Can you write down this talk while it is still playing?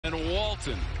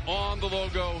Walton on the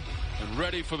logo and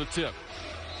ready for the tip.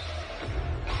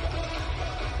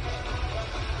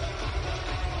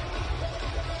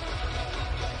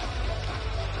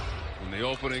 In the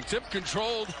opening tip,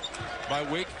 controlled by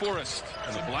Wake Forest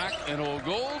in the black and old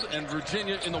gold, and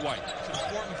Virginia in the white. It's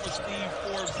important for Steve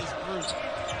Forbes' group to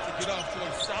get off to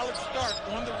a solid start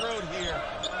on the road here.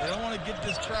 They don't want to get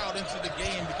this crowd into the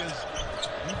game because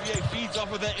UVA feeds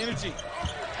off of that energy.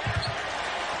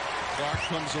 Clark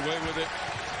comes away with it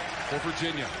for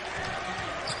Virginia.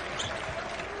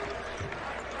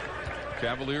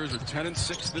 Cavaliers are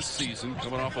 10-6 this season,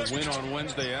 coming off a win on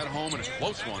Wednesday at home and a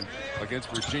close one against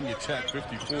Virginia Tech,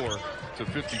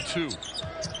 54-52.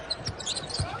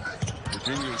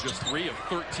 Virginia is just 3 of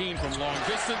 13 from long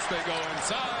distance. They go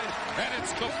inside, and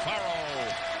it's Cafaro.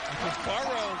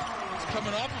 Cafaro is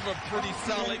coming off of a pretty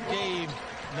solid game.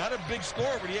 Not a big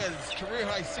score, but he has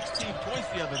career-high 16 points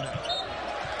the other night.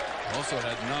 Also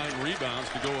had 9 rebounds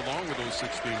to go along with those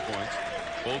 16 points.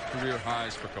 Both career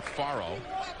highs for Cafaro.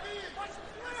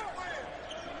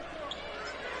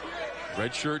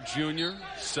 Redshirt junior,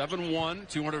 7'1",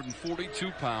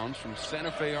 242 pounds from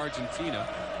Santa Fe, Argentina.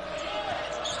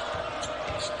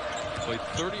 Played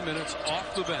 30 minutes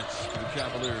off the bench for the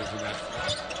Cavaliers in that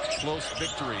close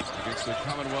victory against their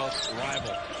Commonwealth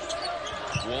rival.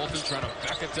 Walton trying to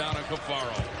back it down on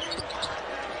Cafaro.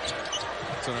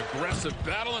 It's an aggressive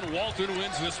battle, and Walton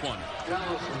wins this one.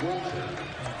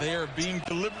 They are being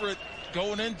deliberate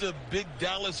going into big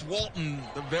Dallas Walton.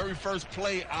 The very first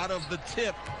play out of the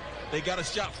tip. They got a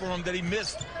shot for him that he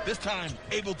missed. This time,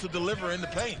 able to deliver in the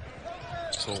paint.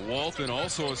 So Walton,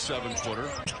 also a 7-footer.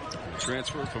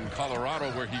 Transferred from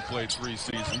Colorado, where he played 3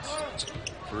 seasons.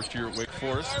 First year at Wake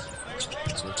Forest.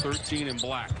 So 13 in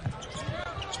black.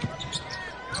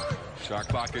 Shot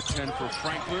clock at 10 for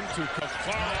Franklin to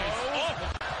Cafaro. Oh,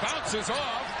 bounces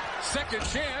off. Second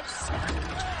chance.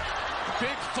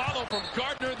 Big follow from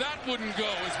Gardner. That wouldn't go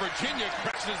as Virginia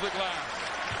crashes the glass.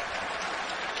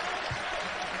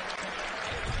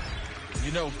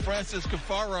 You know, Francis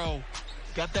Cafaro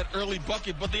got that early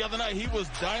bucket, but the other night he was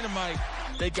dynamite.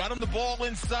 They got him the ball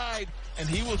inside, and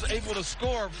he was able to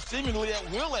score seemingly at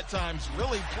will at times,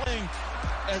 really playing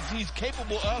as he's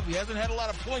capable of. He hasn't had a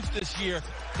lot of points this year,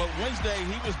 but Wednesday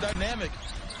he was dynamic.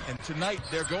 And tonight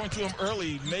they're going to him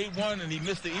early, made one, and he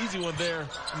missed the easy one there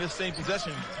in this same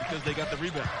possession because they got the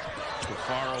rebound.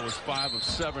 Cafaro was 5 of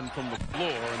 7 from the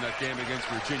floor in that game against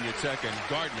Virginia Tech, and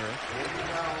Gardner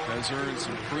has earned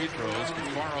some free throws.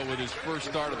 Cafaro with his first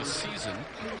start of the season.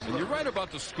 And you're right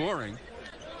about the scoring.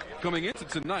 Coming into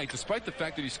tonight, despite the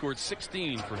fact that he scored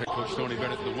 16 for head coach Tony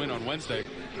Bennett in the win on Wednesday,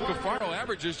 Cafaro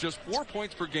averages just 4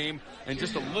 points per game and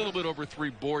just a little bit over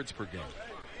 3 boards per game.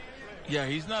 Yeah,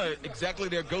 he's not exactly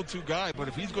their go-to guy, but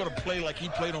if he's going to play like he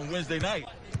played on Wednesday night,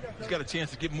 he's got a chance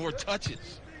to get more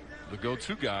touches. The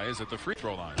go-to guy is at the free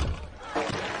throw line.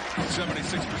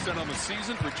 76% on the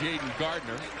season for Jaden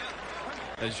Gardner.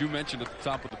 As you mentioned at the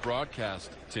top of the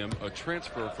broadcast, Tim, a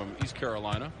transfer from East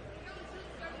Carolina.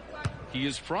 He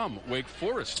is from Wake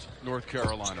Forest, North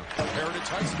Carolina, Heritage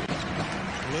High School.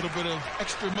 A little bit of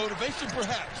extra motivation,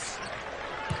 perhaps.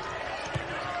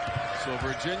 So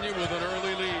Virginia with an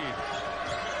early lead.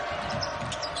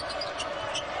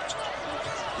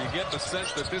 You get the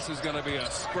sense that this is going to be a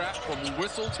scrap from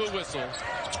whistle to whistle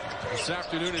this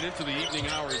afternoon and into the evening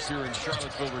hours here in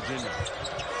Charlottesville, Virginia.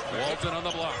 Walton on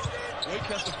the block. Wake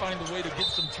has to find a way to get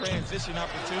some transition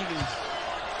opportunities.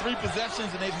 3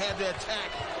 possessions, and they've had to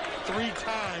attack 3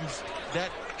 times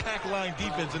that pack line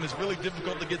defense, and it's really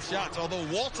difficult to get shots, although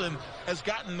Walton has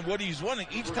gotten what he's wanting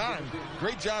each time.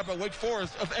 Great job by Wake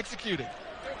Forest of executing.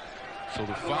 So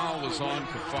the foul is on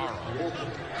Cafaro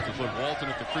to put Walton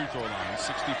at the free throw line,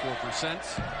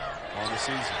 64% on the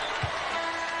season.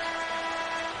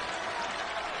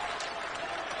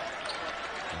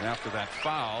 And after that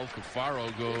foul,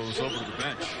 Cafaro goes over to the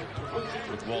bench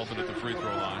with Walton at the free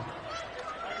throw line.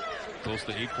 Close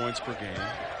to 8 points per game.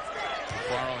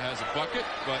 Cafaro has a bucket,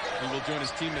 but he will join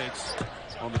his teammates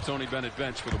on the Tony Bennett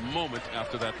bench for the moment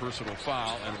after that personal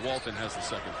foul, and Walton has the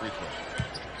second free throw.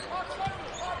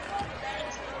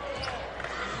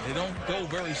 They don't go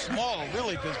very small,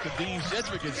 really, because Kadeem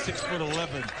Jedrick is 6'11",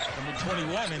 number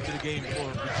 21 into the game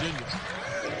for Virginia.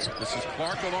 This is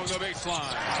Clark along the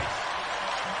baseline.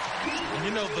 And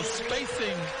you know, the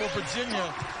spacing for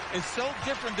Virginia is so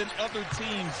different than other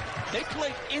teams. They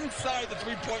play inside the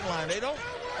three-point line. They don't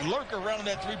lurk around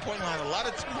that three-point line. A lot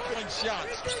of two-point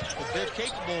shots, but they're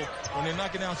capable when they're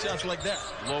knocking down shots like that.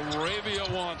 Laravia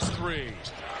wants 3.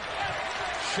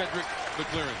 Shedrick the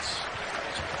clearance.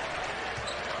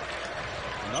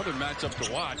 Another matchup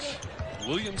to watch.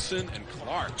 Williamson and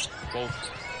Clark both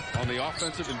on the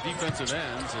offensive and defensive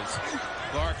ends as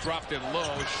Clark dropped it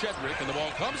low. Shedrick, and the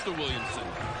ball comes to Williamson.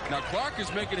 Now Clark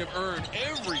is making him earn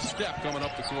every step coming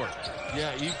up the court.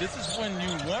 Yeah, this is when you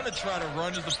want to try to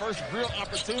run. It's the first real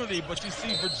opportunity, but you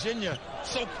see Virginia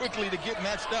so quickly to get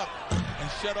matched up and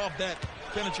shut off that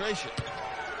penetration.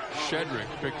 Shedrick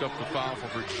picked up the foul for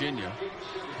Virginia.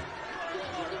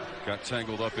 Got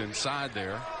tangled up inside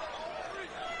there.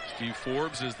 Steve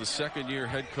Forbes is the second-year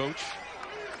head coach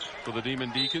for the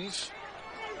Demon Deacons.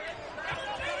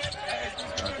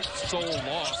 Sole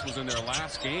loss was in their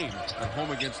last game at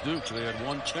home against Duke. They had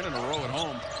won 10 in a row at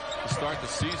home to start the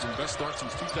season. Best start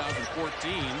since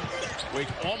 2014. Wake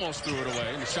almost threw it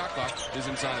away, and the shot clock is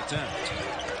inside of 10.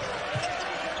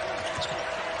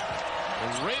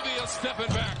 Arabia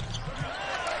stepping back.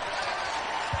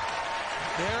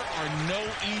 There are no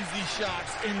easy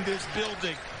shots in this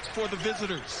building for the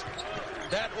visitors.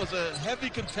 That was a heavy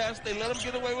contest. They let him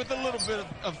get away with a little bit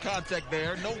of contact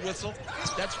there. No whistle.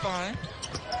 That's fine.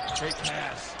 Great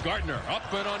pass. Gardner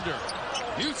up and under.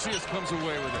 Mucius comes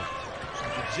away with it.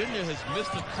 Virginia has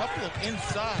missed a couple of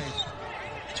inside.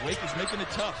 Wake is making it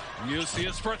tough.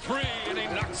 Mucius for three, and he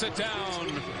knocks it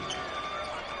down.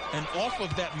 And off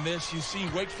of that miss, you see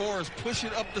Wake Forest push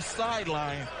it up the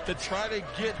sideline to try to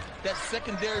get that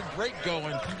secondary break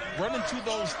going, running to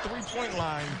those three-point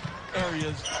line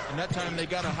areas, and that time they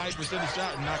got a high percentage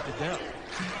shot and knocked it down.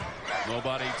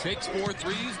 Nobody takes more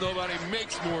threes, nobody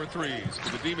makes more threes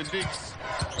for the Demon Deeks.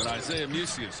 And Isaiah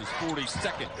Mucius, his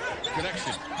 42nd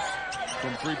connection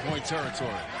from three-point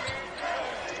territory.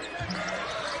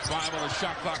 5 on the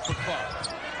shot clock for Clark.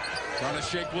 Trying to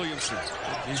shake Williamson.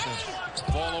 Good defense.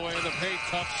 Ball away in the paint,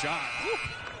 tough shot. Woo.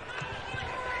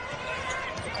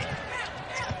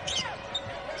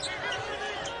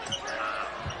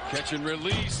 Catch and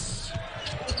release.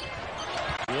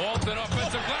 Walton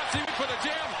offensive glass, even for the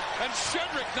jam, and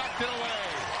Shedrick knocked it away.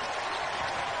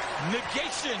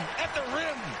 Negation at the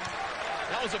rim.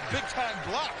 That was a big-time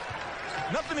block.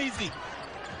 Nothing easy.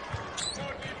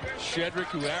 Shedrick,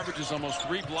 who averages almost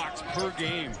 3 blocks per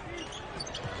game.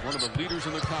 One of the leaders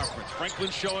in the conference. Franklin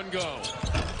show and go.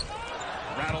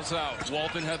 Rattles out.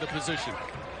 Walton had the position.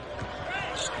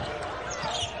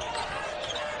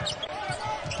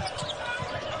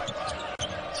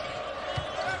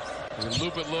 And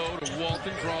loop it low to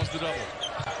Walton. Draws the double.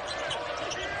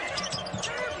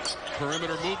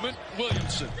 Perimeter movement.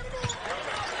 Williamson.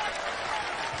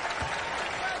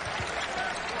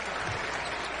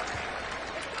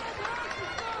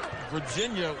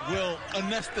 Virginia will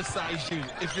anesthetize you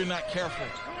if you're not careful.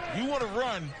 You want to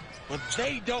run, but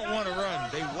they don't want to run.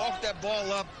 They walk that ball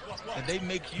up, and they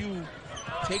make you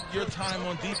take your time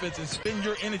on defense and spend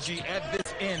your energy at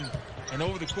this end. And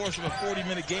over the course of a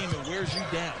 40-minute game, it wears you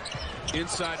down.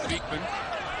 Inside Beekman.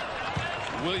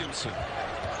 Williamson.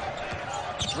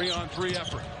 3-on-3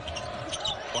 effort.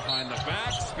 Behind the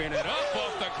back, spin it up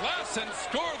off the glass and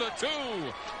score the 2.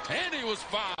 And he was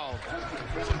fouled.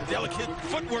 Some delicate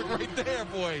footwork right there,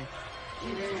 boy.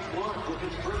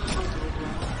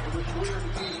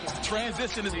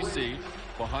 Transition is CC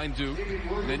behind Duke.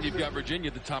 And then you've got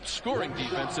Virginia, the top scoring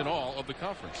defense in all of the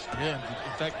conference. Yeah,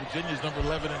 in fact, Virginia's number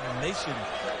 11 in the nation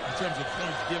in terms of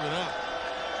points given up.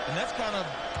 And that's kind of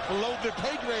below the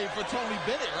pay grade for Tony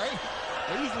Bennett, right?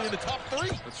 They're usually in the top 3.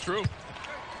 That's true.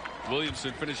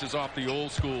 Williamson finishes off the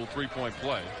old school three-point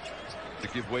play to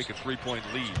give Wake a 3-point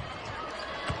lead.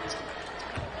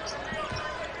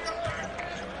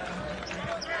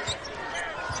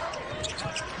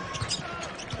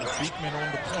 Beekman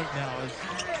on the point now as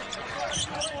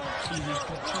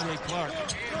T.J. Clark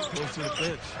goes to the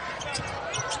bench.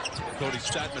 Cody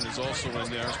Statman is also in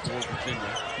there for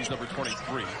Virginia. He's number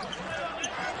 23.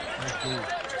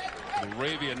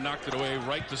 Arabia knocked it away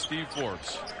right to Steve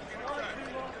Forbes.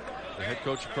 The head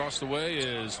coach across the way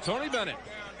is Tony Bennett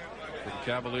for the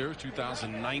Cavaliers,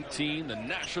 2019, the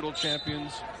national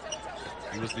champions.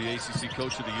 He was the ACC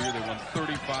Coach of the Year. They won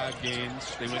 35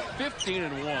 games. They went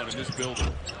 15-1 in this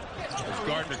building as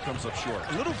Gardner comes up short.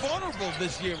 A little vulnerable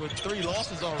this year with 3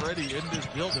 losses already in this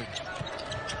building.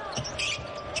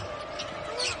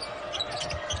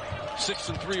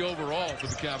 6-3 overall for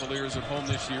the Cavaliers at home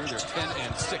this year. They're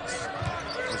 10-6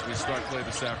 as we start play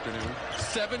this afternoon.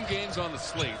 7 games on the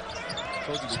slate.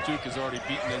 Told you that Duke has already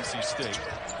beaten NC State.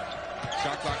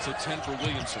 Shot clock's at 10 for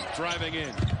Williamson. Driving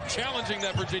in. Challenging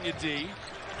that Virginia D.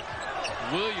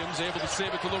 Williams able to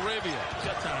save it to LaRavia.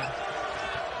 Shut time.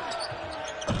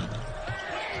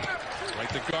 Right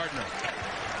to Gardner.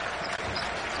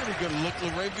 Pretty good look.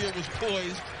 LaRavia was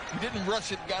poised. He didn't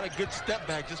rush it. Got a good step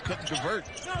back. Just couldn't convert.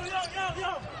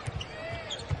 Yo.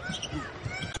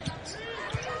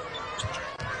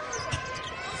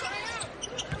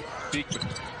 Beekman.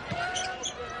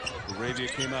 Laravia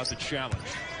came out to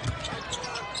challenge.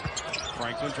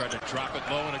 Franklin tried to drop it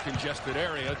low in a congested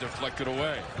area, deflected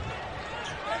away.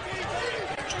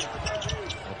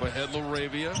 Up ahead,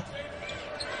 Laravia.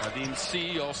 Adine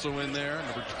C also in there,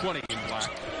 number 20 in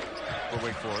black for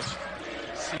Wake Forest.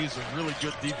 C is a really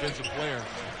good defensive player.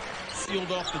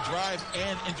 Sealed off the drive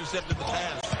and intercepted the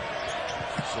pass.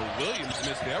 So Williams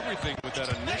missed everything with that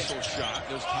initial shot.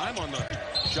 There's time on the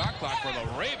shot clock where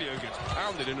Laravia gets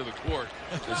pounded into the court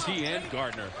as he and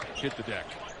Gardner hit the deck.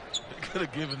 They could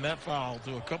have given that foul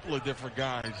to a couple of different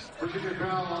guys.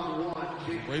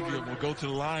 Laravia will go to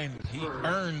the line. He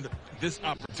earned this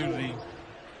opportunity.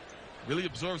 Really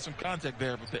absorbed some contact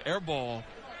there, but the air ball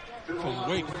from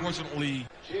Wake, fortunately,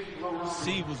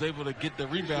 C was able to get the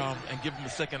rebound and give him a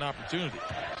second opportunity.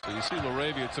 So you see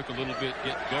Laravia took a little bit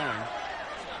get going.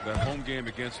 That home game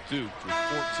against Duke with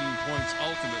 14 points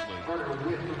ultimately.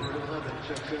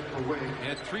 He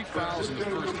had 3 fouls in the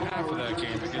first half of that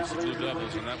game against the Blue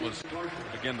Devils, and that was,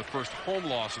 again, the first home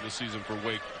loss of the season for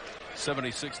Wake,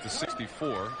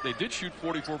 76-64. They did shoot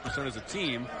 44% as a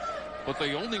team, but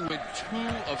they only went 2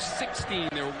 of 16,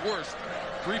 their worst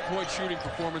three-point shooting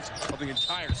performance of the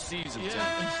entire season.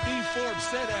 Yeah, and Steve Forbes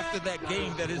said after that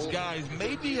game that his guys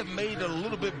maybe have made a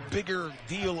little bit bigger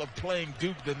deal of playing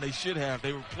Duke than they should have.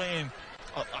 They were playing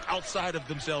outside of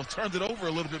themselves, turned it over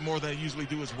a little bit more than they usually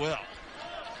do as well.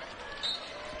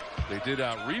 They did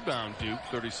out-rebound Duke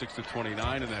 36-29 in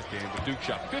that game, but Duke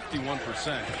shot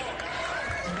 51%.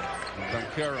 And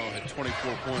Duncaro had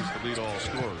 24 points to lead all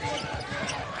scorers.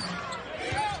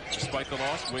 Despite the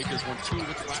loss, Wake has won 2 of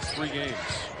its last 3 games.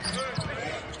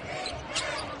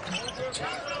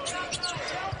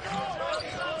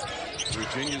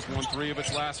 Virginia's won 3 of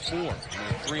its last 4.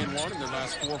 They're 3-1 in their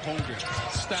last 4 home games.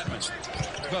 Statman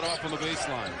cut off on the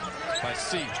baseline by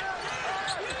C.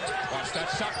 Watch that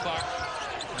shot clock.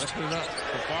 That's good enough.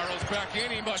 Cafaro's back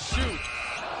in. He must shoot.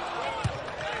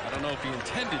 I don't know if he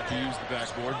intended to use the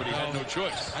backboard, but he had no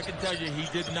choice. I can tell you he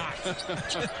did not.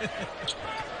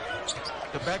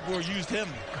 The backboard used him.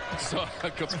 So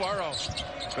Cafaro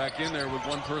back in there with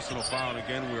 1 personal foul. And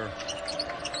again, we're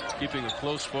keeping a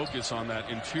close focus on that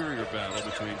interior battle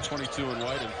between 22 in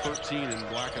white and 13 in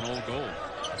black and old gold.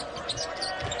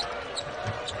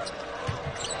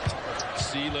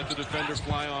 C let the defender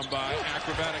fly on by.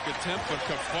 Acrobatic attempt, but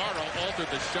Cafaro altered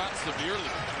the shot severely.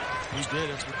 He did.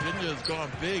 As Virginia has gone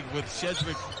big with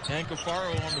Shedrick and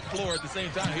Cafaro on the floor at the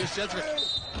same time. Here's Shedrick.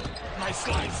 Nice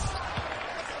slice.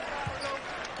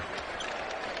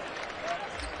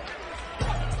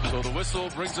 So the whistle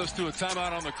brings us to a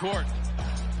timeout on the court.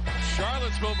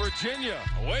 Charlottesville, Virginia,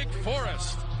 Wake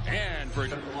Forest, and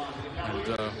Virginia.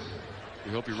 And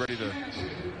we hope you're ready to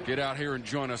get out here and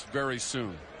join us very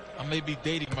soon. I may be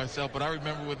dating myself, but I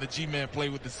remember when the G-Man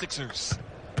played with the Sixers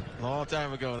a long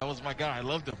time ago. That was my guy. I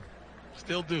loved him.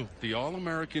 Still do. The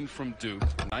All-American from Duke,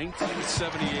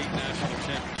 1978 national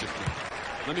championship team.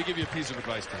 Let me give you a piece of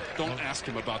advice, Tom. Don't ask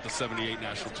him about the 78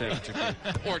 national championship team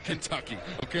or Kentucky,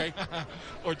 okay?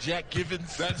 Or Jack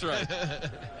Givens. That's right.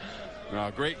 No,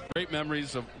 great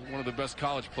memories of one of the best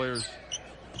college players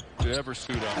to ever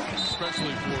suit up,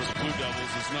 especially for the Blue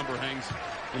Devils. His number hangs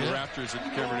in the rafters at the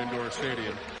Cameron Indoor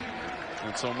Stadium.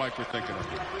 And so, Mike, we're thinking of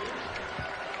it.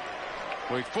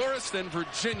 Wake Forest and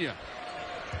Virginia.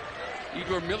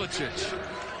 Igor Milicic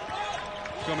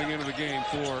coming into the game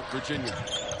for Virginia.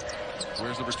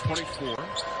 Where's number 24?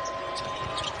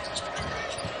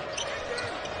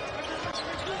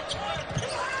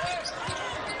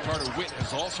 Carter Witt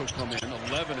has also come in,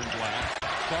 11 in black.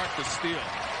 Clark the steal.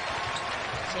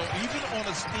 So even on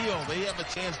a steal, they have a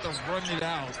chance to run it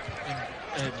out.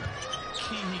 And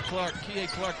Kihei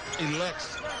Clark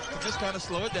elects to just kind of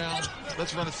slow it down.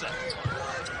 Let's run a set.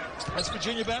 That's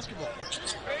Virginia basketball.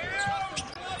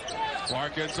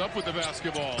 Clark ends up with the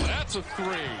basketball. That's a 3.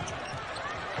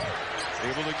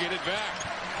 Able to get it back.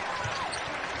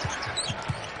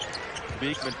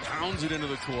 Beekman pounds it into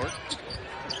the court.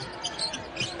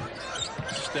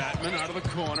 Statman out of the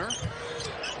corner.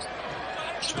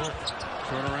 Short.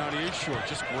 Turnaround, he is short.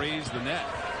 Just grazed the net.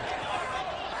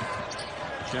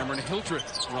 Cameron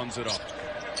Hildreth runs it up.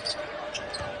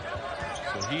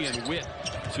 So he and Witt,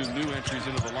 2 new entries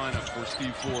into the lineup for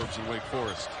Steve Forbes and Wake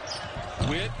Forest.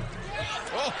 Witt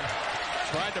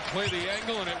tried to play the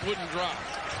angle and it wouldn't drop.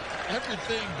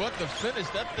 Everything but the finish.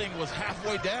 That thing was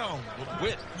halfway down with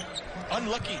Witt.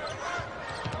 Unlucky.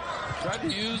 Tried to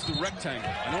use the rectangle.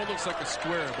 I know it looks like a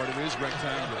square, but it is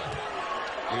rectangular.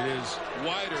 It is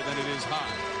wider than it is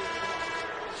high.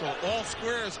 So all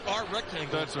squares are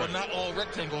rectangles, that's right, but not all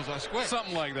rectangles are squares.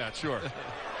 Something like that, sure.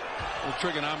 A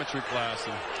trigonometry class.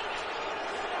 And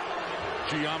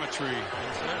geometry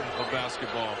of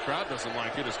basketball. Crowd doesn't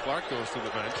like it as Clark goes to the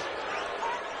bench.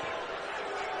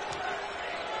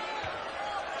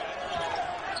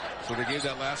 So they gave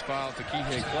that last foul to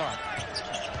Kihei Clark.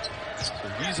 So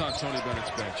he's on Tony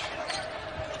Bennett's bench.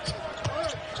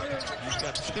 He's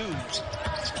got two.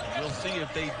 We'll see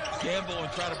if they gamble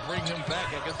and try to bring him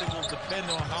back. I guess it will depend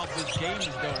on how this game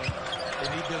is going. They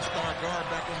need their star guard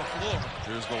back on the floor.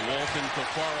 Here's the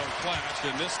Walton-Cafaro clash,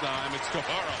 and this time it's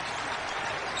Cafaro.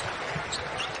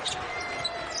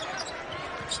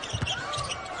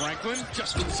 Franklin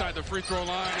just inside the free throw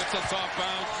line. It's a soft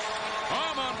bounce.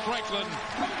 Arm on Franklin.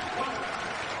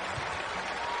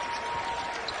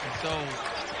 And so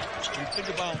you think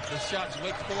about the shots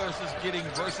Wake Forest is getting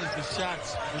versus the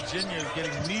shots Virginia is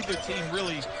getting. Neither team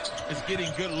really is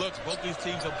getting good looks. Both these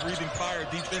teams are breathing fire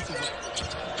defensively.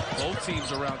 Both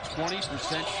teams around 20%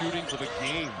 shooting for the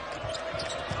game.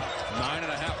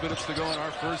 9.5 minutes to go in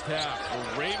our first half.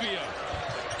 Arabia,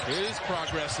 his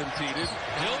progress impeded.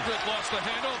 Hildreth lost the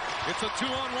handle. It's a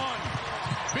 2-on-1.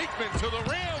 Beekman to the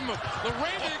rim.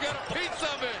 Laravia got a piece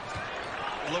of it.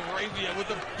 Laravia with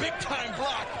a big-time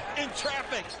block in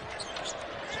traffic.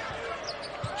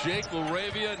 Jake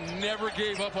Laravia never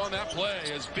gave up on that play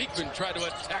as Beekman tried to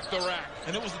attack the rack.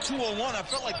 And it was a 2-on-1. I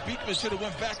felt like Beekman should have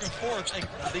went back and forth, and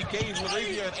they gave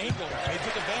Laravia an angle. They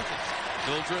took advantage.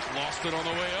 Hildreth lost it on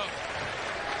the way up.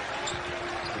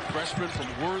 The freshman from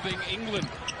Worthing, England,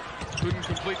 couldn't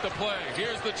complete the play.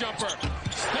 Here's the jumper.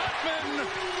 Stockman,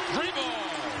 free ball.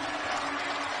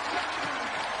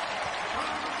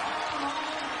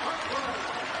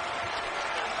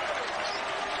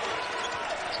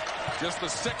 Just the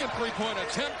second three-point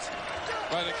attempt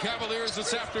by the Cavaliers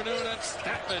this afternoon, and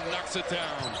Statman knocks it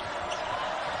down.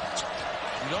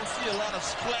 You don't see a lot of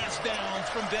splash downs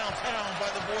from downtown by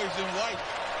the boys in white.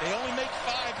 They only make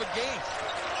 5 a game.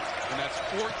 And that's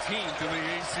 14th in the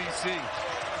ACC.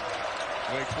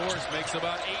 Wake Forest makes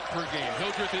about 8 per game.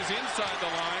 Hildreth is inside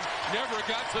the line, never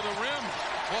got to the rim.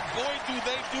 Well, boy, do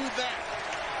they do that.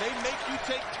 They make you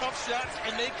take tough shots,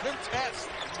 and they contest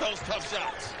those tough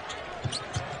shots.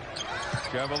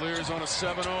 Cavaliers on a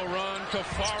 7-0 run.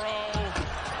 Cafaro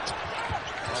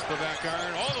off the back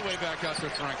iron, all the way back out to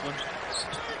Franklin.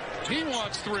 He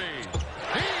wants 3.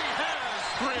 He has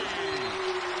 3.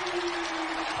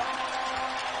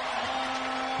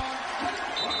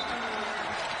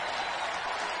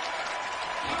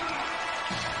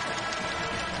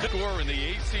 Score in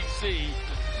the ACC,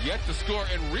 yet to score,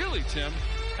 and really, Tim,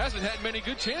 hasn't had many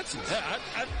good chances. Yeah,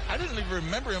 I didn't even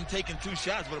remember him taking 2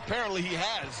 shots, but apparently he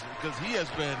has, because he has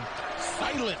been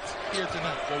silent here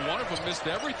tonight. Well, one of them missed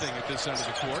everything at this end of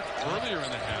the court earlier in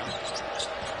the half.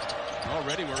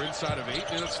 Already we're inside of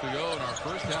 8 minutes to go in our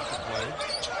first half of play.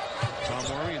 Tom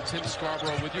Murray and Tim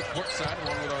Scarborough with you courtside,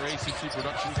 along with our ACC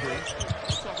production crew.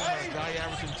 We're talking about a guy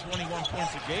averaging 21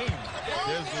 points a game.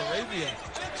 There's Laravia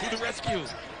to the rescue.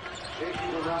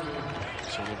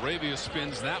 So Laravia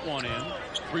spins that one in.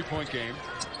 3-point game.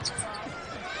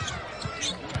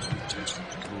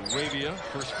 Laravia,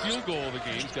 first field goal of the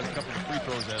game. He's got a couple of free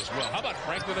throws as well. How about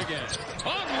Franklin again?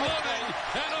 Unloading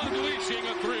and unleashing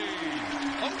a 3.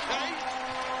 Okay.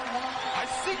 I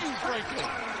see you, Franklin.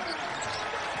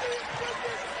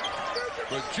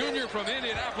 The junior from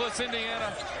Indianapolis,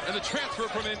 Indiana, and the transfer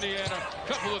from Indiana.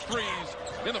 Couple of threes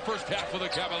in the first half for the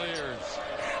Cavaliers.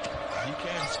 He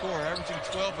can score, averaging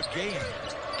 12 a game.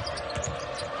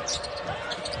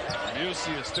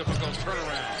 Mucius, difficult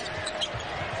turnaround.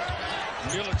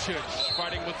 Milicic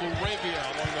fighting with Laravia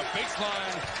along the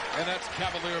baseline, and that's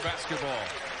Cavalier basketball.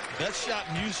 That shot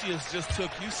Mucius just took,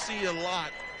 you see a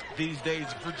lot these days.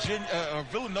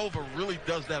 Villanova really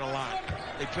does that a lot.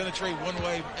 They penetrate one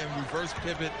way and reverse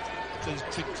pivot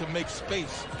to make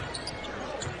space.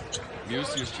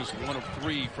 Mucius just 1 of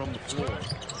 3 from the floor.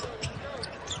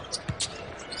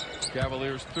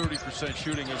 Cavaliers 30%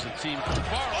 shooting as a team.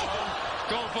 Cafaro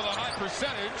going for the high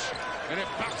percentage, and it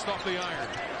bounced off the iron.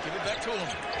 Give it back to him.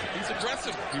 He's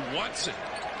aggressive. He wants it.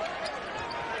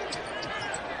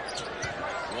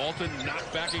 Walton not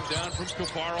backing down from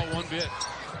Cafaro one bit.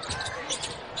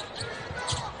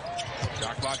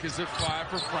 Shot clock is at 5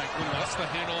 for Franklin. Lost the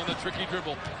handle on the tricky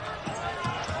dribble.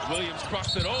 Williams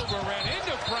crossed it over, ran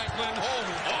into Franklin. Oh,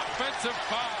 offensive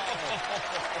foul.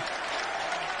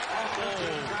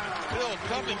 Bill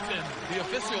Covington, the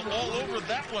official, all over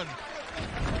that one.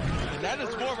 And that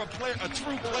is more of a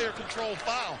true player control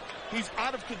foul. He's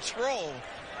out of control.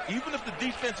 Even if the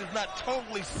defense is not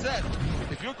totally set,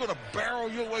 if you're going to barrel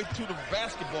your way to the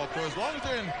basketball court, as long as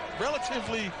they're in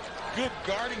relatively good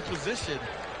guarding position,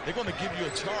 they're going to give you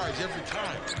a charge every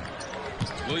time.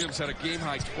 Williams had a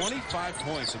game-high 25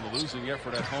 points in the losing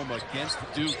effort at home against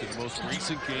Duke in the most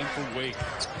recent game for Wake.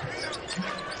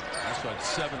 Also had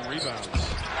 7 rebounds.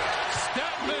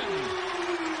 Statman!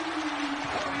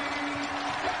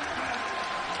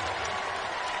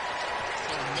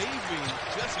 So maybe,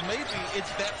 just maybe,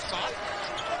 it's that spot.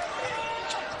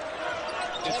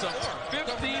 It's a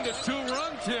 15-2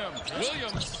 run, Tim.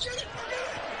 Williams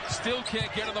still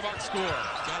can't get in the box score.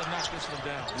 Got to knock this one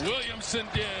down. Williamson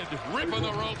did. Ripping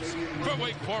the ropes for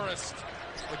Wake Forest.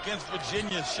 Against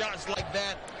Virginia, shots like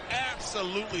that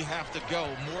absolutely have to go,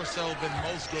 more so than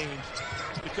most games.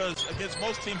 Because against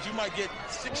most teams, you might get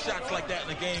 6 shots like that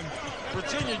in a game.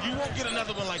 Virginia, you won't get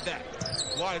another one like that.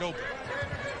 Wide open.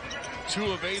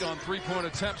 2 of 8 on 3-point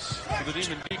attempts for the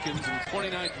Deacons, and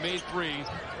 29th made 3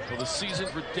 for the season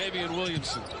for Davion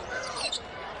Williamson. A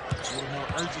little more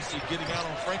urgency getting out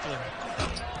on Franklin.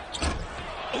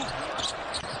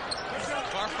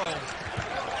 Carfo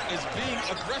is being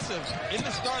aggressive in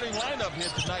the starting lineup here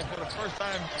tonight for the first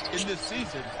time in this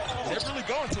season. They're really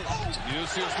going to it.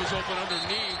 Mucius was open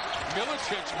underneath.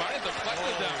 Milicic might have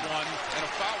deflected that one, and a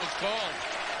foul was called.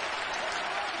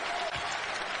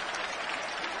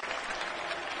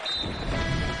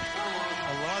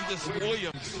 Alondis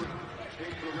Williams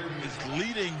is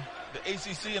leading the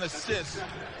ACC in assists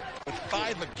with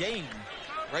 5 a game.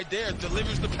 Right there,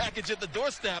 delivers the package at the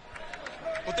doorstep,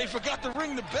 but they forgot to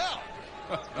ring the bell.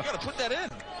 You got to put that in.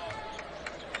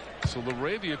 So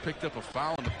Laravia picked up a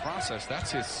foul in the process.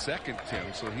 That's his second,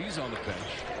 Tim, so he's on the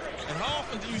bench. And how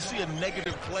often do you see a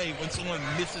negative play when someone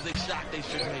misses a shot they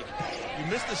should make? You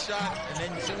missed a shot, and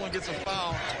then someone gets a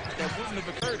foul that wouldn't have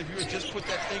occurred if you had just put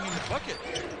that thing in the bucket.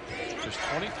 There's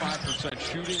 25%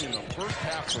 shooting in the first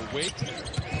half for Wake.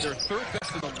 They're 3rd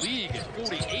best in the league at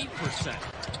 48%,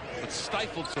 but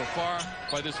stifled so far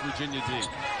by this Virginia D.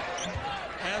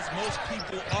 As most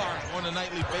people are on a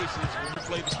nightly basis when you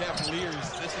play the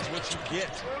Cavaliers, this is what you get.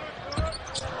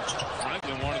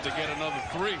 Franklin wanted to get another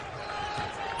 3.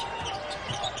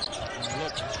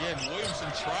 Look, again,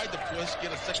 Williamson tried to push, get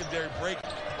a secondary break,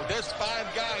 but there's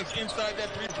 5 guys inside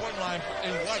that 3-point line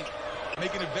in white,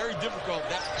 making it very difficult.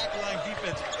 That pack line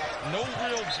defense, no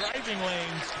real driving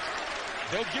lanes.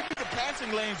 They'll give you the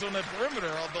passing lanes on the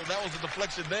perimeter, although that was a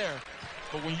deflection there.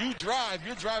 But when you drive,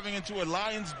 you're driving into a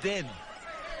lion's den.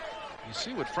 You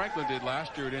see what Franklin did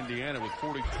last year at Indiana with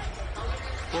 40.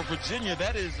 For Virginia,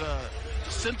 that is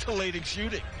scintillating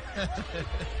shooting.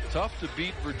 Tough to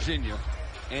beat Virginia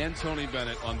and Tony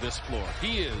Bennett on this floor.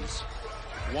 He is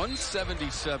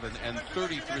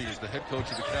 177-33 as the head coach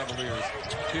of the Cavaliers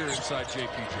here inside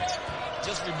JPJ.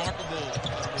 Just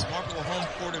remarkable home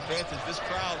court advantage. This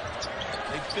crowd,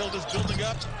 they fill this building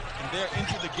up, and they're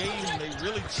into the game, and they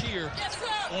really cheer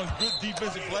on good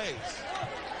defensive plays.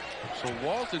 So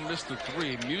Walton missed the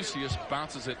 3. Mucius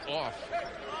bounces it off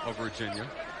of Virginia.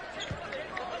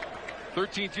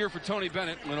 13th year for Tony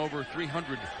Bennett, went over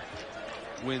 300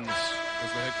 wins as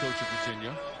the head coach of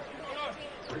Virginia.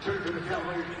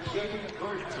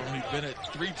 Tony Bennett,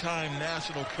 3-time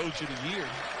National Coach of the Year,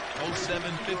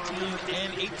 07, 15,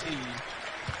 and 18.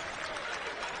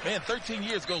 Man, 13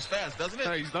 years goes fast, doesn't it?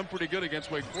 Yeah, he's done pretty good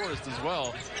against Wake Forest as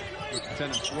well with the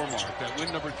 10-4 mark. That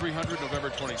win number 300,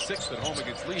 November 26th at home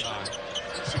against Lehigh,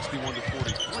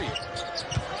 61-43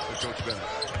 for Coach Bennett.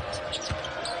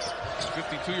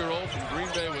 52-year-old from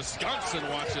Green Bay, Wisconsin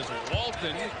watches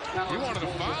Walton. He wanted a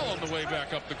foul on the way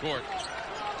back up the court.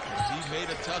 He made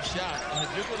a tough shot, and if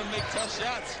you're going to make tough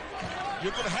shots,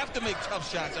 you're going to have to make tough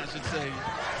shots, I should say,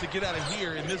 to get out of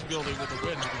here in this building with a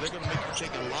win, because they're going to make you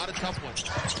take a lot of tough ones.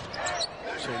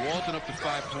 So Walton up to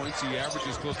 5 points. He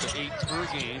averages close to 8 per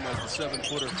game as the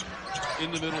 7-footer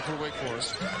in the middle for Wake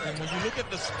Forest. And when you look at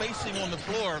the spacing on the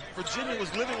floor, Virginia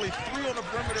was literally 3 on the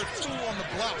perimeter, 2 on the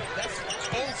block. That's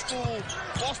old school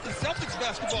Boston Celtics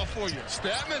basketball for you.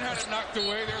 Statman had it knocked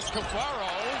away. There's Cafaro.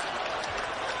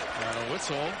 And a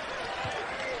whistle.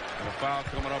 And a foul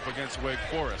coming up against Wake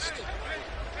Forest.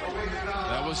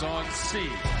 That was on C.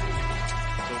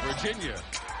 So Virginia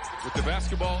with the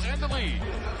basketball and the lead.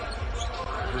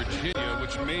 Virginia,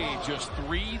 which made just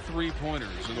 3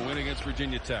 3-pointers in the win against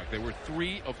Virginia Tech. They were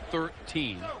 3 of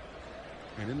 13.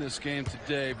 And in this game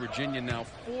today, Virginia now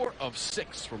 4 of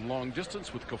 6 from long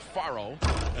distance with Cafaro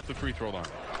at the free throw line.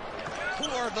 Who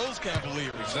are those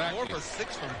Cavaliers? Exactly. 4 for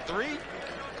 6 from 3?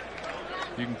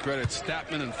 You can credit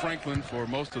Statman and Franklin for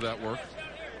most of that work.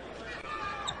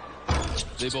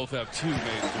 They both have 2 made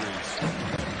threes.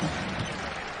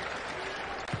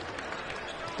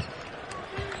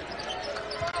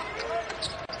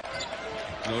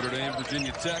 Notre Dame,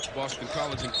 Virginia Tech, Boston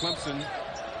College, and Clemson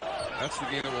That's the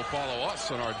game that will follow us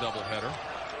on our doubleheader.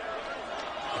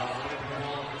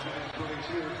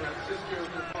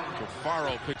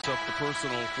 Cafaro picks up the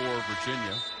personal for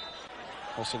Virginia.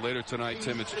 Also later tonight,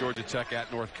 Tim, it's Georgia Tech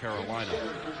at North Carolina.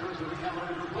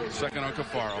 Second on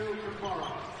Cafaro.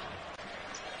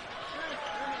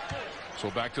 So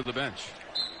back to the bench.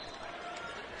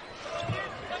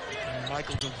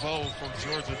 Michael DeVoe from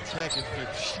Georgia Tech has been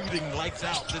shooting lights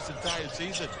out this entire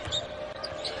season.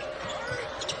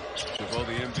 DeVoe,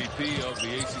 the MVP of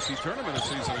the ACC tournament a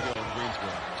season ago in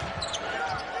Greensboro.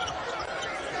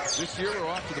 This year we're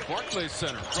off to the Barclays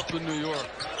Center, Brooklyn, New York.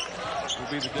 Will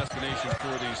be the destination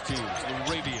for these teams.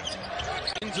 Arabia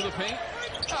into the paint,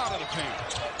 out of the paint.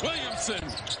 Williamson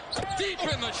deep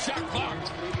in the shot clock.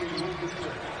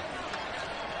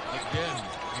 Again,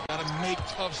 you got to make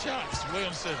tough shots.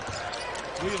 Williamson,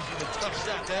 a tough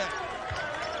shot there.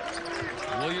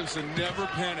 Williamson never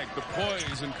panicked. The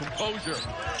poise and composure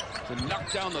to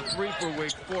knock down the three for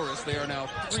Wake Forest. They are now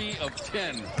 3 of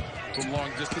 10 from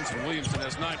long distance. And Williamson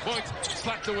has 9 points.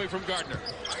 Slapped away from Gardner.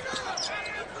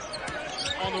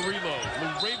 On the reload,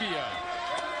 Arabia.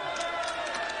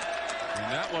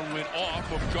 And that one went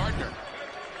off of Gardner.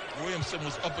 Williamson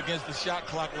was up against the shot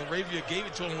clock. Laravia gave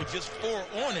it to him with just 4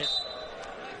 on it.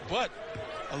 But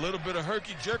a little bit of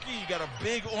herky-jerky. You got a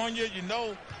big on you. You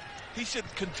know he should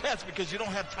contest because you don't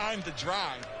have time to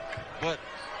drive. But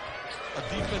a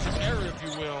defensive error, if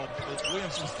you will. But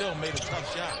Williamson still made a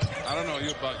tough shot. I don't know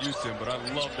about you, Tim, but I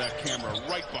love that camera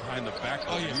right behind the back.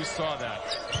 Oh, yeah. You saw that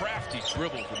crafty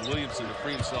dribble from Williamson to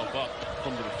free himself up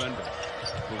from the defender.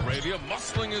 Arabia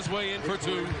muscling his way in for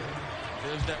 2.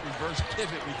 There's that reverse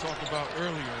pivot we talked about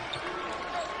earlier.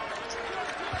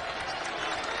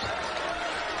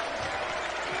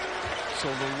 So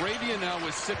Arabia now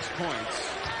with 6 points.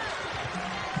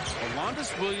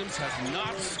 Alondas Williams has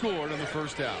not scored in the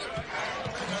first half.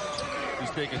 He's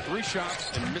taken 3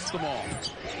 shots and missed them all.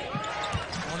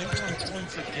 21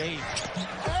 points a game.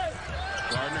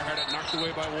 Gardner had it knocked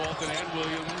away by Walton and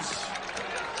Williams.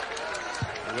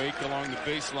 Wake along the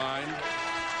baseline.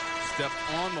 Step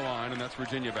on the line, and that's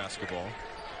Virginia basketball.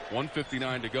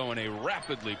 1:59 to go in a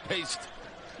rapidly paced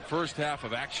first half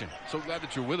of action. So glad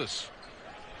that you're with us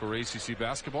for ACC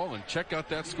basketball, and check out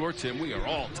that score, Tim. We are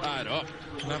all tied up.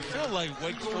 And I feel like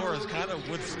Wake Forest kind of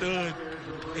withstood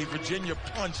a Virginia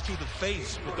punch to the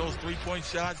face with those 3-point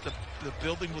shots. The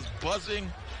building was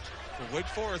buzzing. But Wake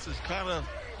Forest has kind of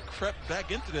crept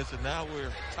back into this, and now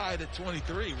we're tied at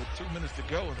 23 with 2 minutes to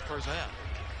go in the first half.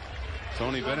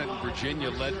 Tony Bennett and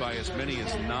Virginia led by as many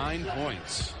as 9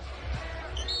 points.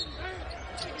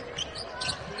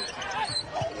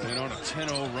 And on a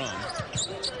 10-0 run.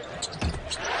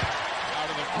 Out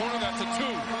of the corner, that's a 2.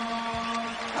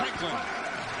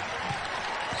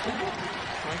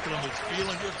 Franklin was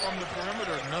feeling it from the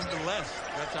perimeter, nonetheless,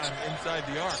 that time inside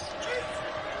the arc.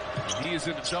 He is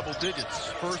into double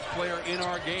digits. First player in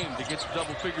our game to get to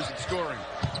double figures in scoring.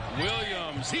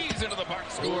 Williams, he's into the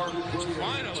box score.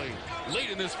 Finally, late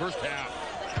in this first half.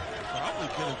 Probably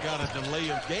could have got a delay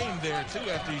of game there, too,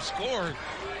 after he scored.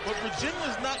 But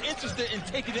Virginia's not interested in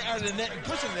taking it out of the net and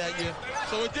pushing it at you,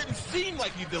 so it didn't seem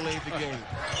like he delayed the game.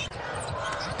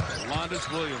 Alondas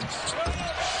Williams.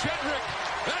 Shedrick,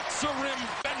 that's a rim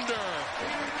bender.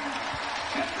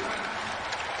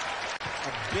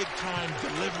 A big-time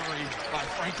delivery by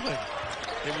Franklin.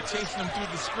 They were chasing him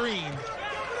through the screen.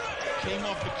 Came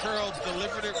off the curls,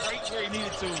 delivered it right where he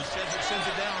needed to. Shedrick sends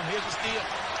it down. Here's the steal.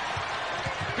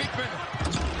 Beekman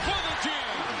for the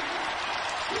jam.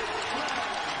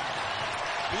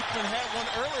 Beekman had one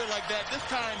earlier like that. This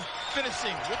time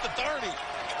finishing with authority.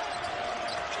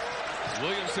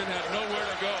 Williamson had nowhere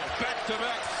to go.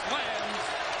 Back-to-back slams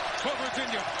for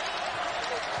Virginia.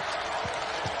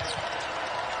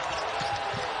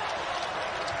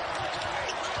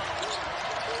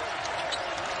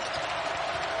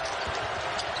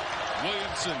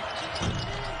 Williamson.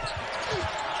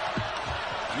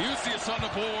 Musius on the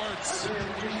boards.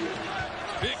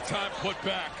 Big time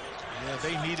putback. Yeah,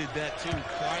 they needed that too.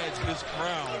 Quiet this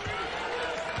crowd.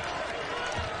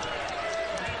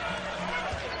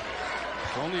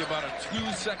 Only about a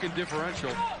 2-second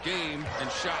differential, game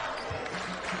and shot.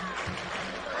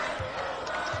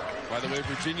 By the way,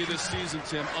 Virginia this season,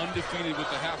 Tim, undefeated with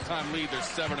the halftime lead. They're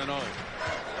 7-0.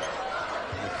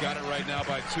 They've got it right now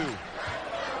by 2.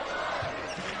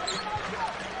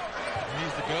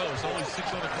 Needs to go. It's only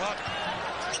 6 on the clock.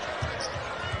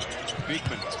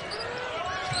 Beekman.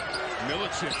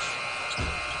 Milicic.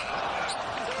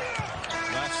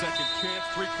 Last second chance,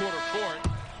 3-quarter court.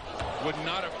 Would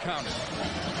not have counted.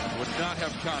 Would not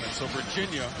have counted. So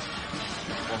Virginia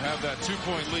will have that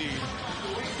 2-point lead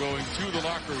going to the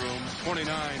locker room,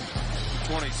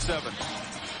 29-27.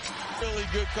 Really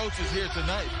good coaches here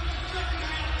tonight.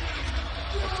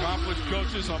 Accomplished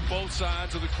coaches on both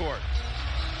sides of the court.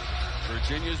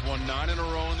 Virginia's won 9 in a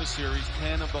row in the series,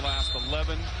 10 of the last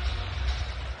 11.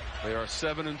 They are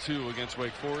 7-2 against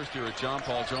Wake Forest here at John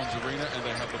Paul Jones Arena, and they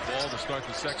have the ball to start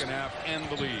the second half and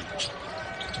the lead.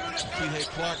 Kihei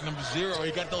Clark, number 0,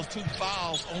 he got those 2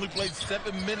 fouls, only played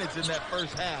 7 minutes in that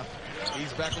first half.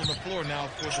 He's back on the floor now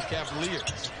for the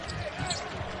Cavaliers.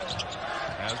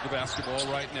 Has the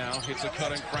basketball right now, hits a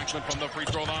cutting Franklin from the free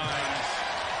throw line.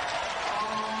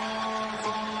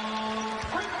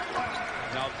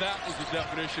 Now that was the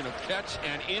definition of catch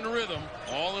and in rhythm,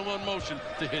 all in one motion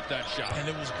to hit that shot. And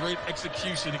it was great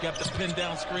execution. He got the pin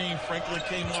down screen. Franklin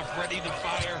came off ready to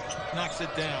fire, knocks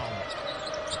it down.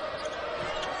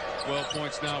 12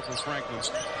 points now for Franklin.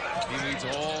 He leads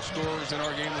all scorers in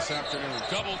our game this afternoon.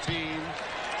 Double team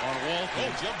on Walton.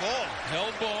 Oh, jump ball.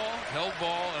 Held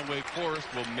ball, and Wake Forest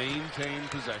will maintain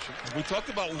possession. We talked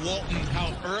about Walton,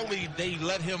 how early they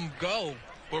let him go.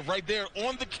 But right there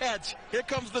on the catch, here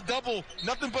comes the double.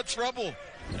 Nothing but trouble.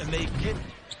 And they get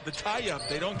the tie-up.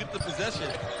 They don't get the possession.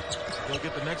 They'll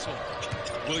get the next one.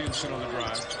 Williamson on the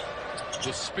drive.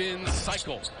 The spin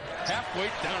cycle.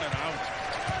 Halfway down and out.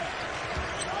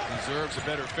 Deserves a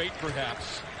better fate,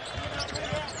 perhaps.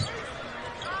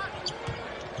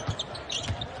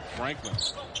 Franklin.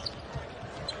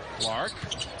 Clark.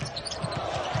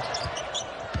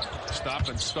 Stop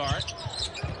and start.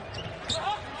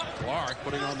 Clark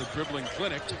putting on the dribbling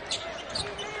clinic.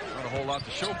 Not a whole lot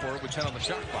to show for it with 10 on the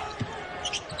shot clock.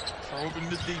 Probing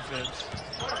the defense.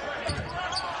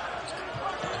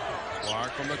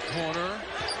 Clark from the corner.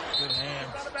 Good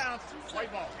hands.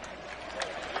 White ball.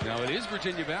 Now it is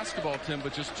Virginia basketball, Tim,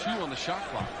 but just 2 on the shot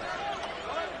clock.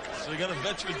 So you got a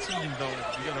veteran team, though.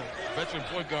 You got a veteran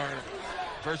point guard,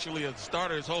 virtually a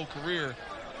starter his whole career,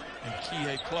 in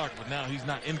Kihei Clark, but now he's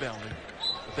not inbounding.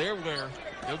 But they're where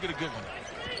they'll get a good one.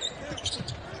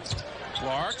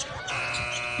 Clark.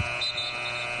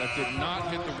 That did not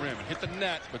hit the rim. It hit the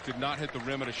net, but did not hit the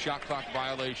rim at a shot clock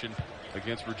violation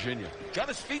against Virginia. Got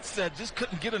his feet set, just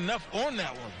couldn't get enough on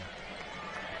that one.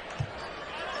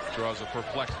 Draws a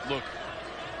perplexed look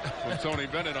from Tony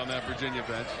Bennett on that Virginia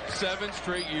bench. 7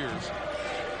 straight years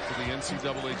for the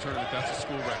NCAA tournament. That's a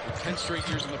school record. 10 straight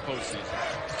years in the postseason.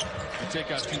 You take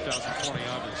out 2020,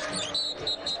 obviously.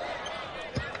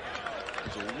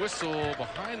 There's a whistle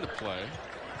behind the play.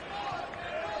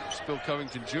 Bill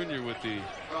Covington Jr. with the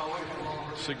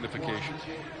signification.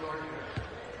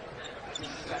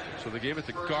 So they gave it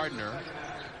to Gardner.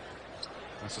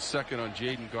 That's a second on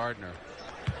Jaden Gardner.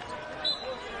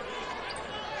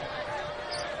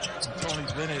 Tony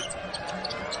Bennett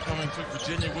coming to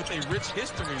Virginia with a rich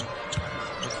history.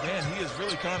 But man, he has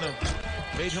really kind of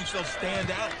made himself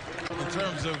stand out in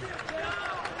terms of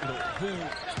who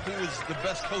is the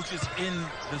best coaches in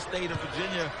the state of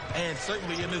Virginia, and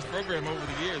certainly in this program over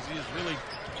the years. He has really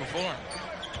performed.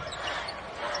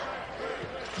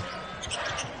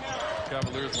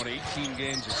 Cavaliers won 18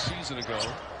 games a season ago.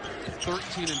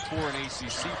 13-4 in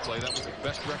ACC play. That was the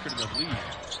best record in the league.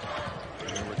 And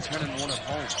they were 10-1 at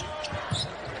home.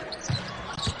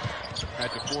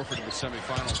 Had to forfeit in the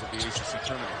semifinals of the ACC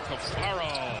tournament.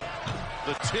 Cafaro,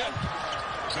 the tip.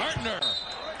 Gardner.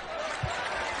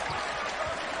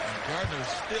 Gardner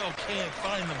still can't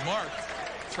find the mark.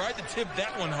 Tried to tip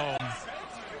that one home.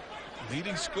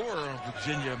 Leading scorer of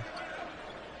Virginia.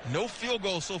 No field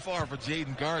goal so far for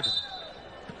Jaden Gardner.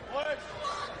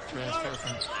 Transfer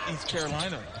from East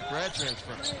Carolina. Grad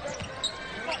transfer.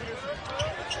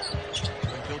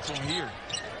 And coach on here.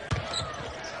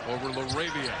 Over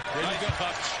LaRavia. There you go.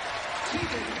 Touch.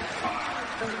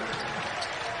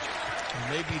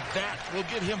 Maybe that will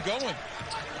get him going.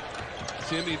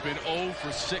 Tim, he'd been 0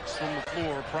 for 6 from the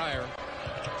floor prior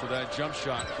to that jump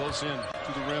shot close in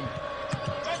to the rim.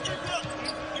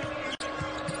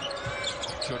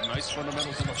 Showed nice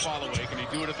fundamentals in the follow-away. Can he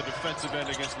do it at the defensive end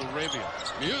against LaRavia?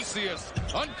 Mucius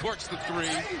uncorks the 3.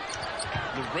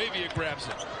 LaRavia grabs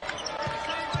it.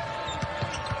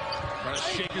 Trying to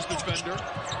shake his defender.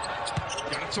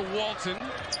 Got it to Walton.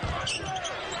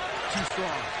 Too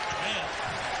strong. Man,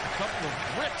 a couple of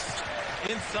bricks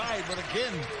inside, but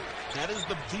again, that is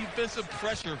the defensive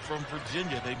pressure from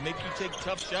Virginia. They make you take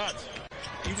tough shots.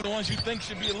 Even the ones you think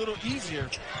should be a little easier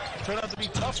turn out to be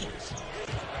tough ones.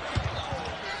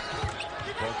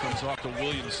 Ball comes off to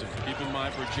Williamson. Keep in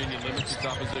mind, Virginia limits its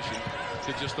opposition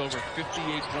to just over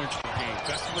 58 points per game.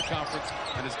 Best in the conference,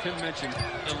 and as Tim mentioned,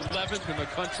 11th in the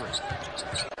country.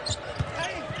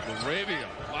 LaRavia,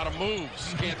 a lot of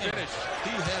moves. Can't finish.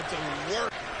 He had to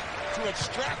work to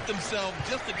extract himself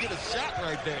just to get a shot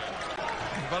right there.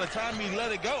 By the time he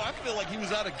let it go, I feel like he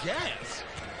was out of gas.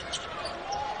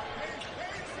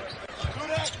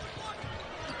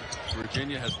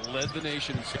 Virginia has led the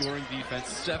nation in scoring defense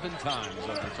 7 times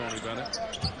under Tony Bennett.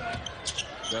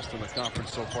 Best in the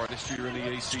conference so far this year in the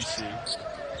ACC.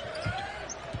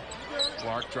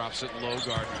 Clark drops it low.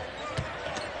 Gardner.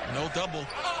 No double.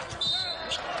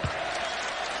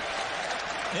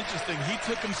 Interesting. He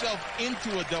took himself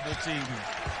into a double team.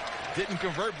 Didn't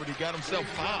convert, but he got himself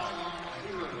fouled.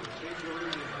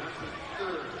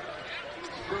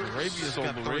 Larabia's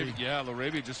got 3. Yeah,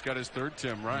 Larabia just got his 3rd,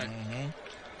 Tim, right.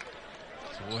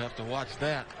 So we'll have to watch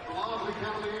that.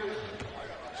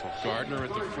 So Gardner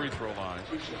at the free throw line.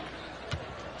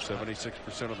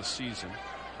 76% of the season.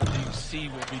 Team C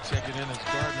will be checking in as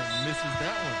Gardner misses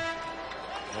that one.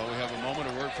 Well, we have a moment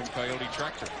of word from Coyote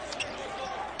Tractor.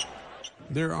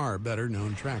 There are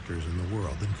better-known tractors in the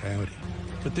world than Coyote,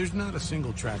 but there's not a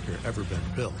single tractor ever been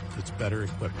built that's better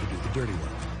equipped to do the dirty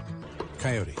work.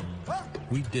 Coyote,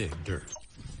 we dig dirt.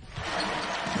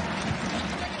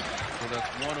 So that's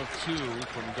 1 of 2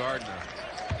 from Gardner.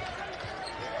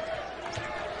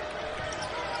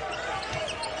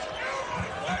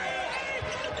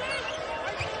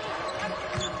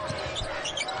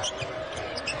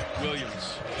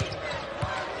 Williams.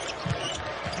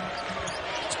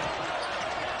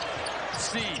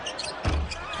 C.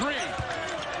 3.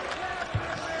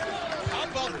 How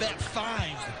about that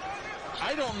find?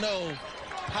 I don't know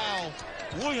how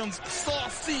Williams saw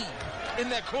C in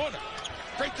that corner.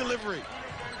 Great delivery.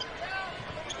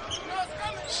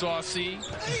 Saw C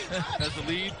as the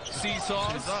lead.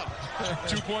 Seesaws.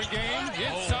 2-point game.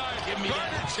 Inside. Give me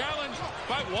Gardner that. challenged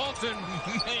by Walton.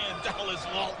 Man, Dallas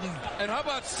Walton. And how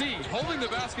about C holding the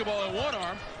basketball in one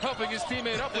arm, helping his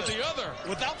teammate up with the other.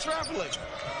 Without traveling.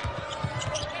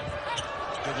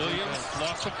 Williams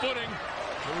lost the footing.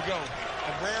 Here we go.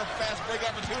 A rare fast break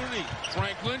opportunity.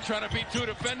 Franklin trying to beat 2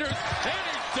 defenders. And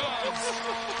he does.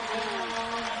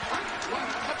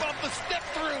 How about the step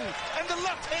through and the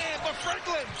left hand for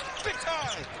Franklin? Big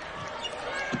time.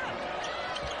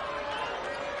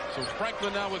 So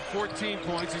Franklin now with 14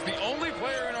 points. He's the only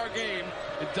player in our game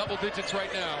in double digits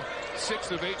right now.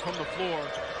 6 of 8 from the floor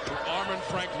for Armand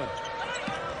Franklin.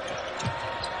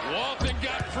 Walton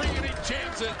got free and he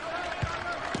jams it.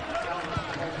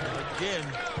 Again,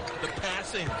 the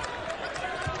passing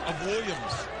of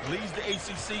Williams leads the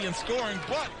ACC in scoring,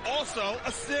 but also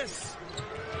assists.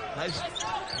 Nice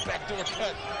backdoor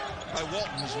cut by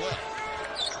Walton as well.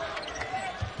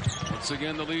 Once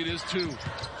again, the lead is 2.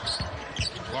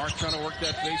 Clark trying to work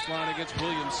that baseline against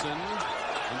Williamson.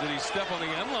 And did he step on the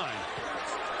end line?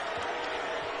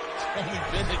 Tony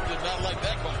Bennett did not like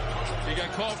that call. He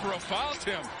got called for a foul,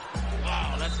 Tim.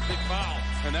 Wow, that's a big foul.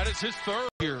 And that is his 3rd.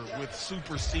 Here with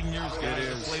super seniors, guys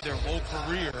that play their whole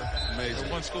career. Amazing.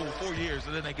 At one school 4 years,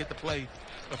 and then they get to play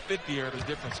a 5th year at a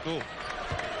different school.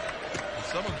 And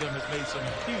some of them have made some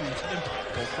huge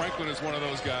impact. Well, Franklin is one of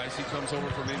those guys. He comes over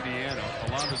from Indiana.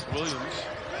 Alondas Williams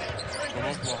from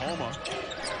Oklahoma.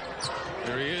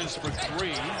 There he is for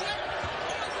 3.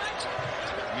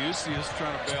 Mucius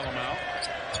trying to bail him out.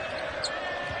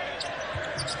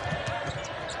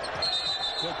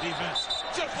 Good defense.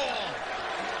 Jump ball.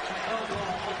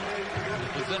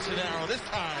 Possession arrow this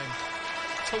time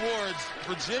towards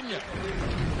Virginia.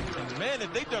 And man,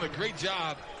 they've done a great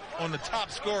job on the top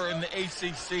scorer in the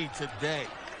ACC today.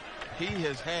 He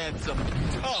has had some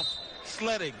tough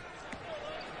sledding.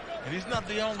 And he's not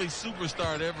the only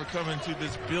superstar to ever come into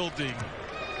this building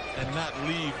and not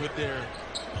leave with their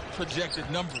projected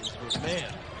numbers. But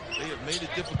man, they have made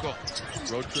it difficult.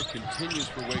 Road trip continues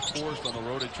for Wake Forest on the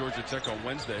road at Georgia Tech on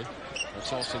Wednesday.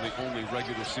 That's also the only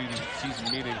regular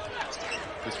season meeting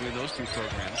between those 2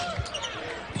 programs.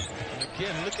 And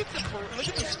again, look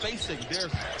at the spacing.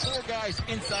 There's 4 guys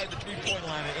inside the 3-point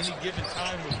line at any given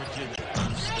time with Virginia.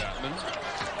 Statman.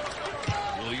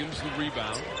 Williams the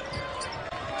rebound.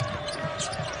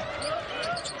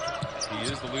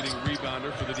 He is the leading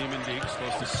rebounder for the Demon Deacs,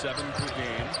 close to 7 per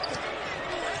game.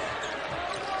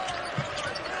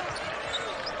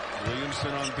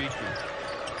 Williamson on Beekman.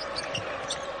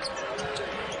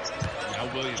 Now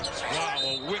Williams. Wow, a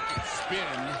wicked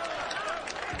spin.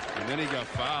 And then he got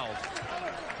fouled.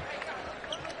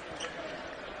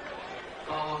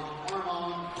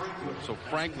 So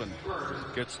Franklin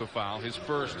gets the foul, his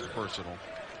first personal.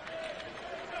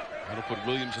 That'll put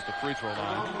Williams at the free throw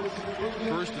line.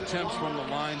 First attempts from the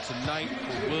line tonight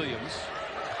for Williams.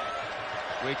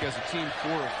 Wake has a team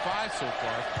 4 of 5 so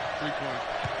far.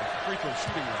 Free throw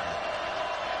shooting line.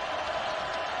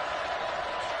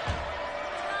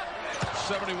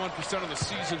 71% of the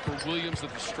season for Williams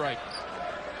at the stripe.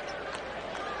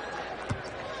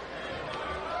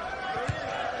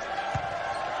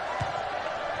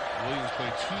 Williams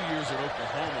played 2 years at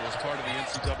Oklahoma as part of the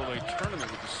NCAA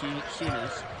tournament with the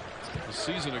Sooners a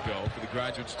season ago for the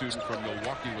graduate student from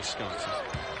Milwaukee, Wisconsin.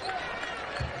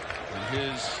 And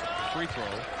his free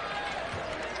throw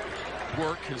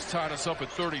work has tied us up at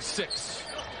 36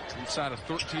 inside of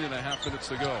 13.5 minutes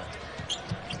to go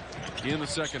in the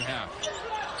second half.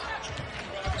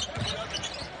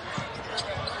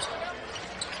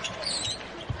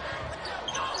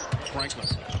 Franklin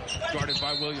guarded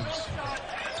by Williams.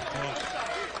 Well,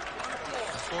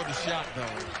 before the shot, though,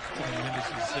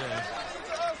 Henderson says,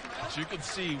 but you can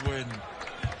see when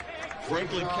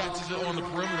Franklin catches it on the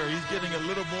perimeter, he's getting a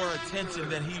little more attention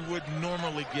than he would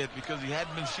normally get because he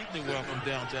hadn't been shooting it well from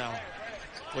downtown.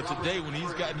 But today, when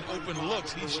he's gotten open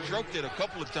looks, he stroked it a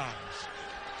couple of times.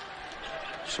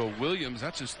 So Williams,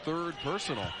 that's his third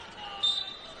personal.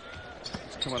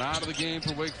 He's coming out of the game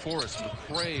for Wake Forest.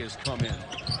 McCray has come in,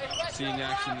 seeing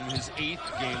action in his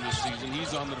 8th game this season.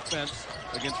 He's on the defense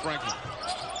against Franklin.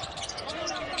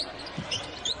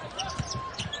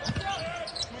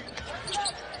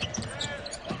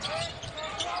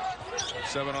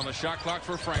 Seven on the shot clock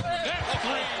for Franklin.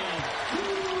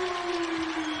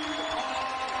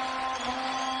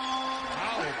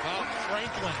 How about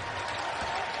Franklin?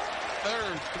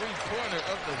 Third three-pointer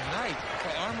of the night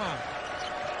for Armand.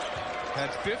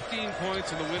 Had 15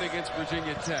 points in the win against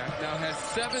Virginia Tech. Now has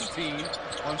 17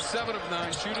 on 7 of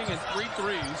 9 shooting and 3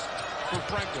 threes for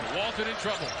Franklin. Walton in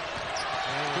trouble.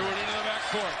 Threw it into the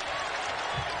backcourt.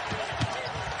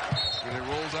 And it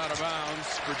rolls out of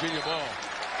bounds. Virginia ball.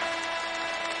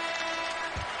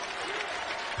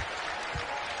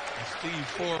 Steve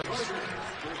Forbes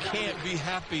can't be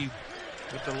happy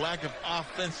with the lack of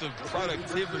offensive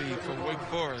productivity from Wake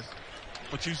Forest,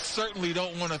 but you certainly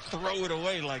don't want to throw it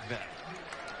away like that.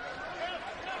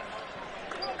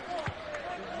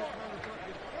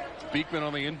 Beekman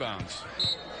on the inbounds.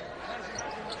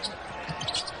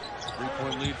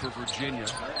 3-point lead for Virginia.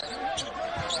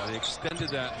 They extended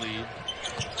that lead.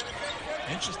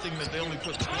 Interesting that they only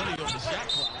put 20 on the shot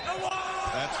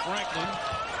clock. That's Franklin.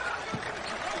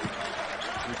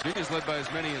 Virginia's led by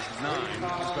as many as 9. He's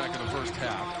back in the first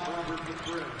half.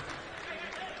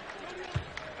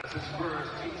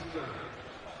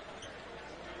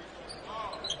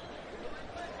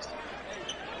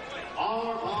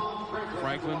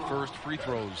 Franklin first free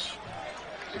throws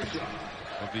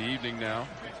of the evening now.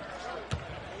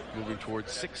 Moving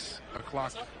towards 6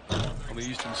 o'clock on the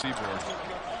Eastern Seaboard.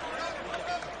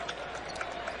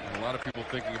 And a lot of people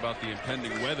thinking about the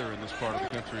impending weather in this part of the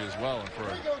country as well. And for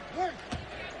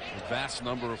a vast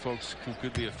number of folks who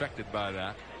could be affected by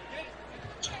that.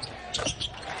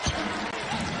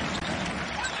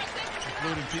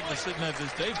 Including people sitting at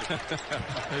this table.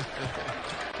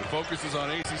 The focus is on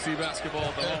ACC basketball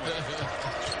at the moment.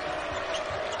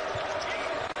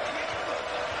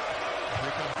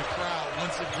 Here comes the crowd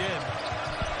once again.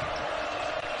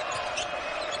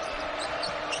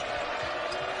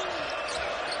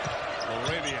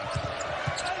 Moravia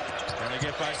trying to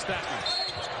get by Statman.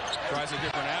 Tries a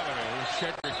different avenue.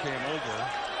 Shedrick came over.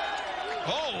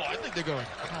 Oh, I think they're going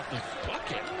to count the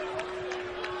bucket.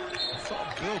 I saw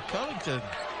Bill Covington.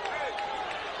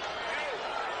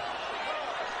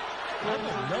 I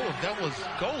don't know if that was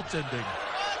goaltending.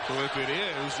 So if it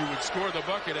is, you would score the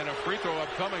bucket and a free throw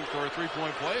upcoming for a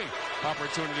 3-point play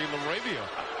opportunity in Laravia.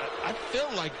 I feel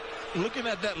like looking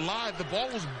at that live, the ball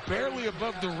was barely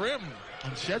above the rim.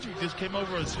 And Shedrick just came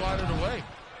over and swatted it away.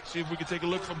 See if we can take a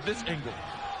look from this angle.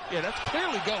 Yeah, that's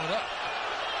clearly going up.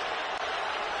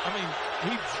 I mean,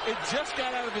 it just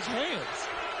got out of his hands.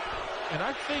 And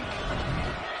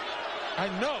I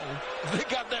know they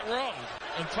got that wrong.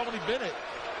 And Tony Bennett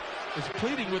is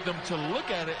pleading with them to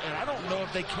look at it, and I don't know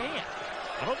if they can.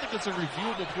 I don't think it's a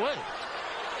reviewable play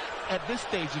at this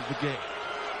stage of the game.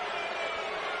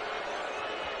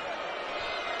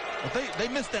 But they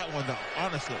missed that one, though,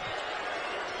 honestly.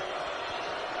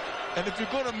 And if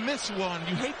you're going to miss one,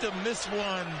 you hate to miss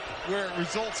one where it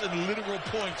results in literal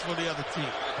points for the other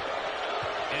team.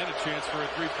 And a chance for a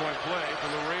 3-point play for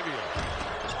Laravia.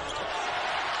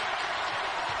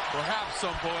 Perhaps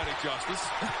some poetic justice.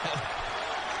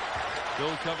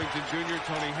 Bill Covington Jr.,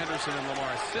 Tony Henderson, and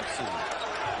Lamar Simpson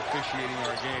officiating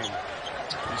our game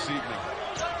this evening.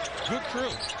 Good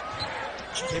crew.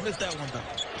 They missed that one, though.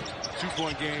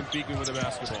 2-point game, Beacon with the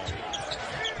basketball.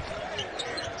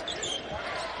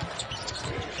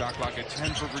 Shot clock at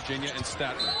 10 for Virginia and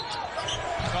Statman.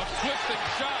 A twisting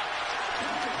shot.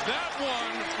 That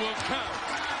one will count.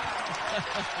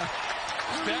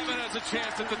 Stavin has a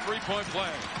chance at the three-point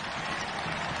play.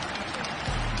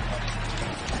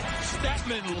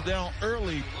 Statman down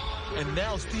early, and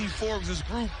now Steve Forbes'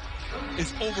 group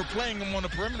is overplaying him on the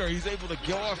perimeter. He's able to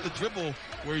go off the dribble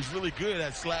where he's really good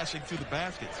at slashing to the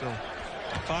basket. So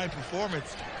a fine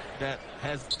performance that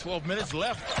has 12 minutes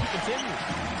left to continue.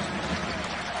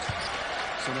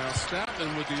 So now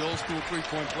Statman with the old school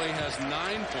three-point play has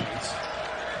 9 points.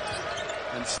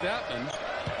 And Statman,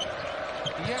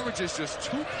 he averages just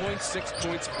 2.6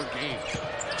 points per game.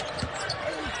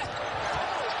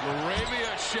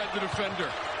 Laravia shed the defender.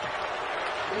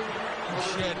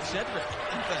 Shedrick,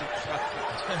 in fact.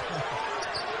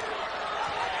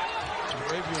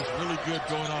 Laravia is really good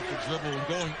going off the dribble and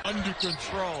going under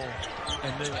control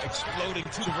and then exploding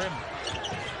to the rim.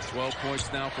 12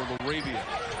 points now for Laravia.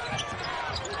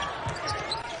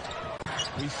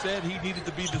 We said he needed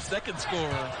to be the second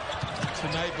scorer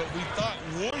tonight, but we thought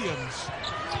Williams,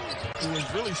 who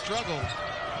has really struggled,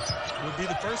 would be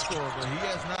the first scorer, but he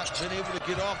has not been able to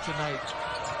get off tonight.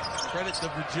 Credit the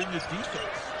Virginia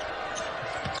defense.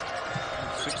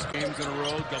 6 games in a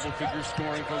row, double-figure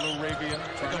scoring for Laravia.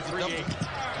 Trying to create.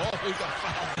 Oh, he got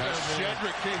fouled.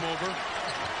 Shedrick came over.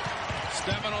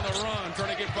 Stavin on the run,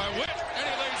 trying to get by Witt, and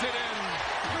he lays it in.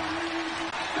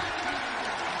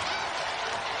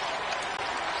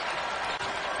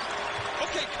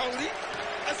 Okay, Cody,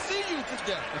 I see you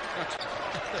today.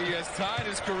 He has tied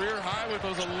his career high with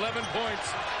those 11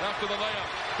 points after the layup.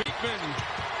 Beekman,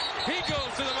 he goes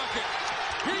to the bucket.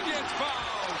 He gets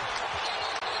fouled.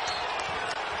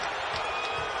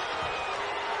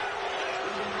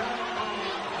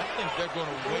 I think they're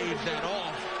going to wave that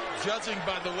off, judging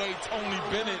by the way Tony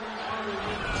Bennett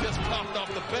just popped off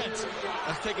the bench.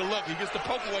 Let's take a look. He gets the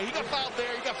poke away. He got fouled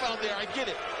there. He got fouled there. I get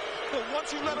it. But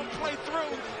once you let him play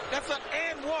through, that's an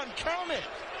and one. Count it.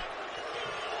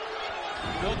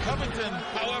 Bill Covington,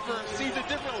 however, sees it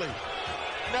differently.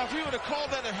 Now, if he would have called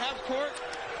that a half court,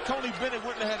 Tony Bennett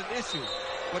wouldn't have had an issue.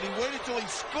 But he waited till he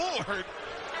scored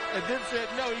and then said,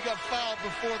 no, he got fouled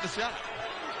before the shot.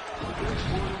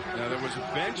 Now, there was a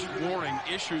bench warning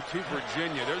issued to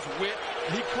Virginia. There's Witt.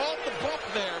 He called the bump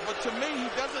there, but to me, he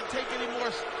doesn't take any more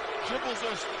dribbles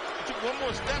or took one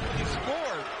more step and he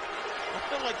scored. I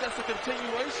feel like that's a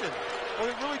continuation. Well,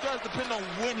 it really does depend on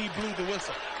when he blew the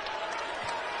whistle.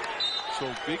 So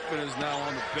Beekman is now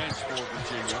on the bench for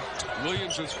Virginia.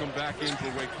 Williams has come back in for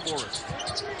Wake Forest.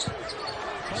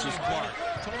 This is Clark.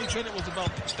 Tony Bennett was about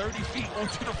 30 feet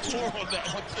onto the floor on that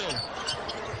one, too.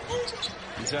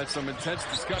 He's had some intense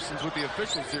discussions with the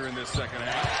officials here in this second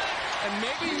half. And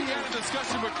maybe he had a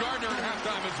discussion with Gardner at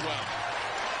halftime as well.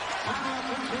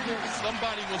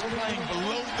 Somebody was playing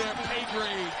below their pay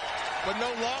grade, but no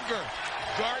longer.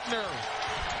 Gardner.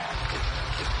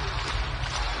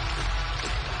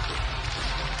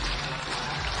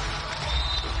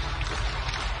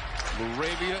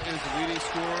 Laravia is the leading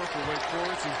scorer for Wake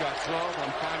Forest. He's got 12 on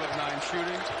 5 of 9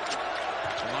 shooting.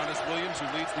 Alonnis Williams, who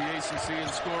leads the ACC in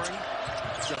scoring,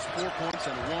 just 4 points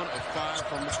and 1 of 5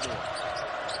 from the floor.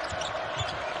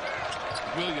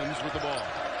 Williams with the ball.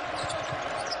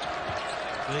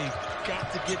 They've got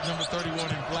to get number 31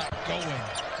 in black going.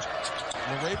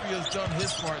 Laravia's done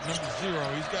his part, number 0.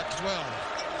 He's got 12.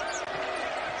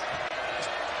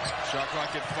 Shot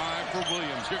clock at 5 for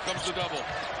Williams. Here comes the double.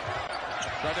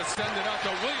 Try to send it out to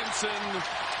Williamson,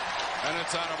 and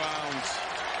it's out of bounds.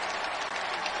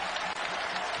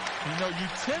 You know, you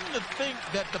tend to think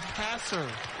that the passer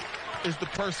is the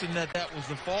person that was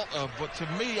the fault of, but to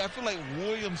me, I feel like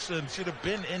Williamson should have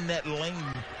been in that lane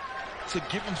to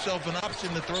give himself an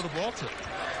option to throw the ball to.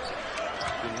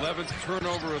 The 11th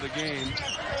turnover of the game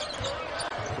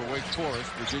for Wake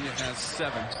Forest. Virginia has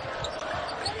 7.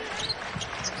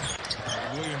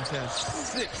 Williams has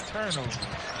 6 turnovers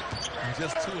and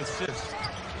just 2 assists.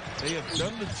 They have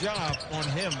done the job on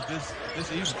him this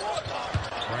evening.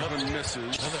 Franklin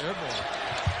misses. Another air ball.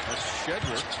 That's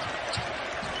Shedrick.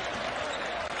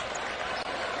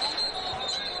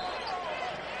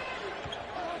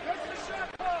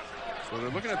 So they're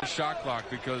looking at the shot clock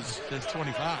because there's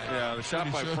 25. Yeah, the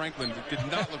shot by Franklin did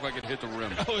not look like it hit the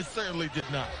rim. No, it certainly did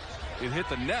not. It hit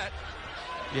the net.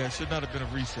 Yeah, it should not have been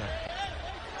a reset.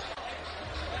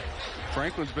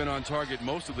 Franklin's been on target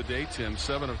most of the day, Tim.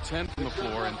 7 of 10 from the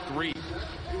floor and 3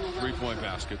 3-point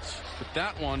baskets. But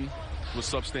that one was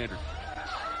substandard.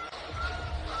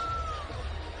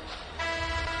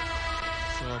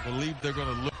 So I believe they're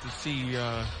going to look to see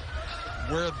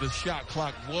where the shot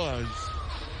clock was.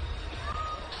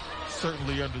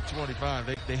 Certainly under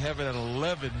 25. They have it at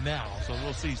 11 now. So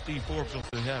we'll see. Steve Forbes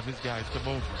will have his guys come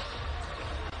over.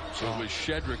 So it was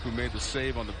Shedrick who made the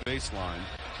save on the baseline.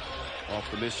 off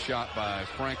the missed shot by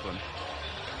Franklin.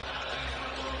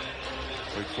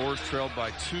 Wake Forest trailed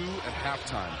by 2 at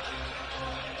halftime.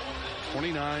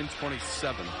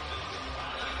 29-27.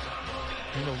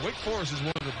 You know, Wake Forest is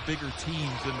one of the bigger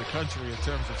teams in the country in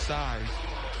terms of size.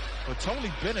 But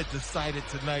Tony Bennett decided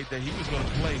tonight that he was going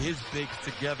to play his bigs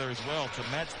together as well to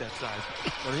match that size.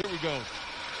 But here we go.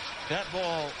 That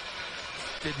ball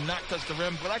did not touch the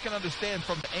rim, but I can understand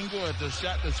from the angle of the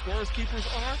shot the scorers keepers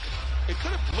are. It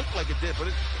could have looked like it did, but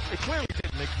it clearly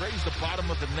didn't. It grazed the bottom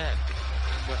of the net.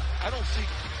 But I don't see,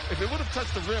 if it would have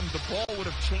touched the rim, the ball would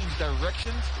have changed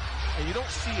directions, and you don't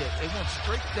see it. It went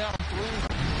straight down through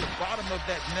the bottom of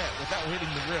that net without hitting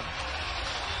the rim.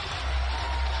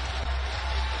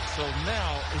 So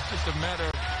now it's just a matter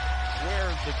of where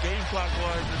the game clock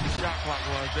was and the shot clock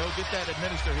was. They'll get that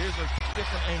administered. Here's a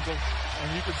different angle, and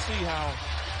you can see how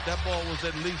that ball was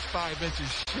at least 5 inches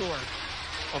short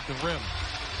of the rim.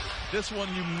 This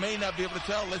one you may not be able to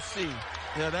tell. Let's see.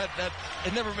 Yeah,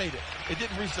 it never made it. It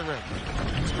didn't reach the rim.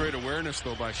 It's great awareness,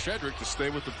 though, by Shedrick to stay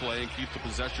with the play and keep the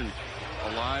possession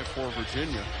alive for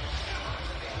Virginia.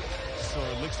 So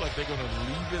it looks like they're going to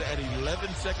leave it at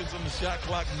 11 seconds on the shot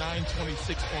clock,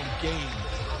 9:26 on game.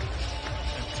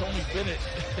 And Tony Bennett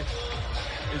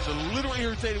is a little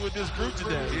irritated with this group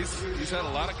today. He's had a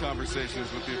lot of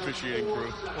conversations with the officiating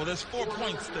crew. Well, there's 4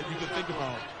 points that you can think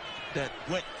about that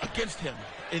went against him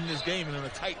in this game, and in a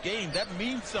tight game. That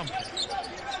means something.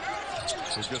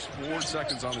 So just 4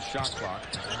 seconds on the shot clock.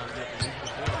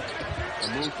 A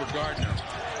move for Gardner.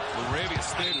 Laravia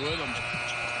stayed with him.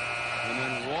 And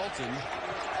then Walton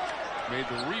made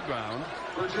the rebound.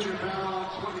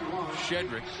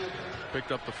 Shedrick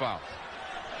picked up the foul.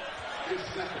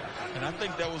 And I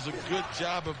think that was a good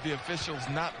job of the officials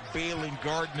not bailing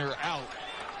Gardner out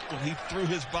when he threw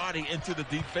his body into the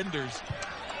defenders.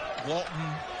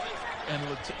 Walton and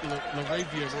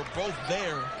Laravia were both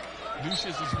there.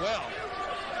 Lucius as well.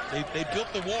 They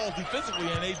built the wall defensively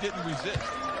and they didn't resist.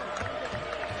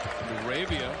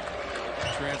 Laravia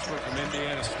transferred from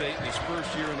Indiana State in his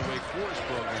first year in the Wake Forest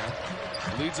program.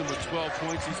 Leads him with 12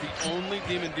 points. He's the only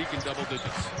Demon Deacon double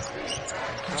digits.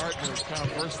 Gardner is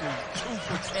conversely 2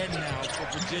 for 10 now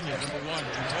for Virginia, number 1.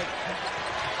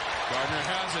 Gardner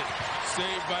has it.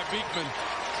 Saved by Beekman.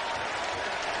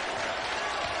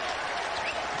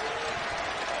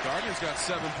 Gardner's got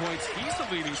 7 points. He's the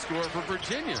leading scorer for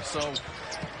Virginia. So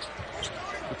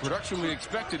the production we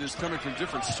expected is coming from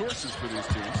different sources for these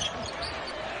teams.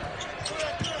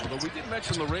 Although we did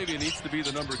mention Laravia needs to be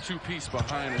the number 2 piece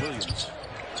behind Williams.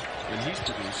 And he's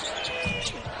produced.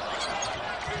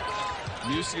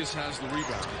 Mucius has the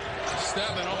rebound.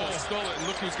 Stavin almost stole it, and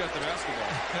look who's got the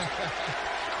basketball.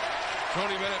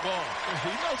 Tony Bennett ball.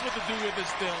 He knows what to do with it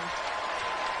still.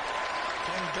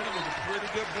 Tony Bennett was a pretty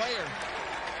good player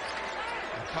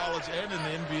in college and in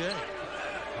the NBA.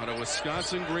 Out of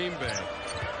Wisconsin, Green Bay.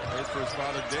 Plays for his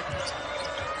father, Dick.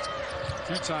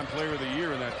 2-time player of the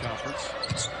year in that conference.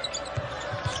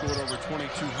 Scored over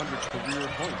 2,200 career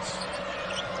points.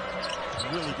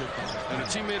 Really good player. And a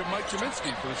teammate of Mike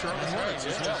Jaminski for the Charlotte Hornets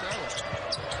as well.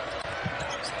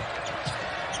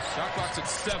 Shot clock's at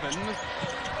 7.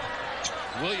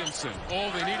 Williamson.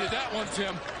 Oh, they needed that one,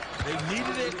 Tim. They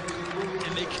needed it,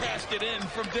 and they cashed it in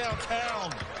from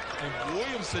downtown. And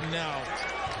Williamson now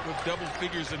with double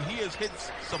figures, and he has hit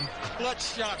some clutch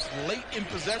shots late in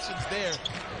possessions there.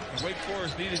 And Wake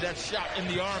Forest needed that shot in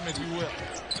the arm, if you will.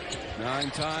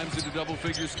 9 times into double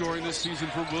figure scoring this season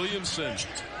for Williamson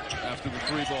after the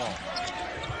 3 ball.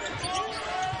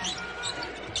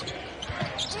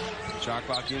 Shot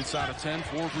clock inside of 10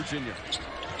 for Virginia.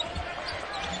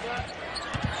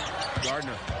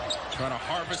 Gardner trying to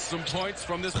harvest some points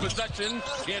from this possession.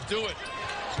 Can't do it.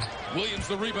 Williams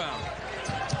the rebound.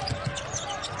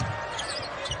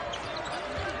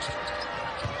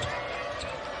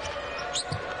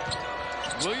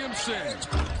 Williamson.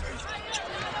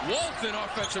 Walton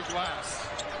offensive glass.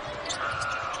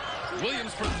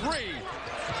 Williams for 3.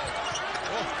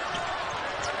 Oh.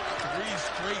 3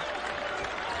 straight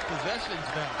possessions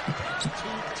now.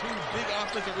 Two big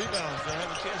offensive rebounds that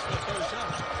have a chance for a 3rd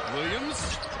shot. Williams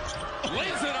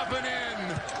lays it up and in.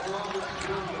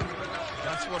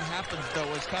 That's what happens,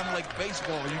 though. It's kind of like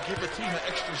baseball. You give a team an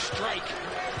extra strike,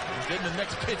 and then the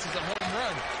next pitch is a home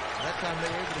run. That time they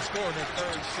were able to score their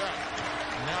 3rd shot.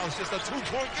 And now it's just a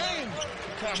 2-point game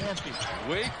for Tom Humke.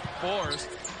 Wake Forest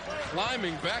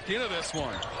climbing back into this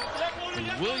one.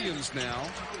 And Williams now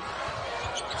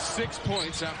 6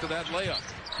 points after that layup.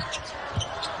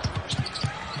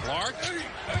 Clark,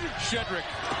 Shedrick,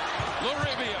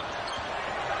 Laravia.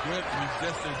 Good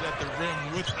resistance at the rim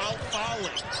without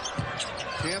fouling.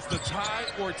 Chance to tie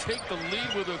or take the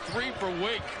lead with a three for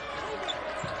Wake.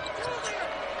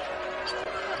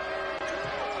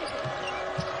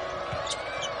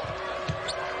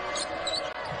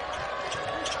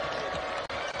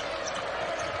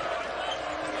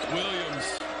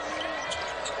 Williams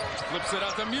flips it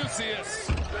out to Musius.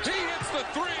 He hits the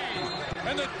three,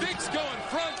 and the Dinks go in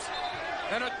front,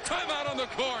 and a timeout on the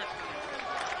court.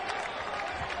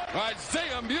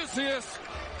 Isaiah Musius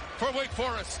for Wake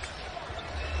Forest.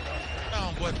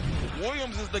 But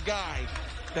Williams is the guy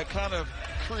that kind of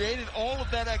created all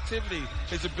of that activity,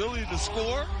 his ability to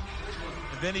score,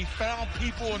 and then he found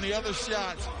people in the other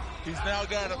shots. He's now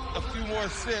got a few more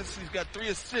assists. He's got 3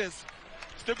 assists.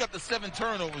 Still got the 7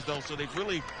 turnovers, though, so they've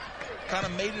really kind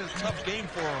of made it a tough game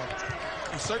for him.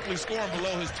 He's certainly scoring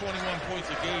below his 21 points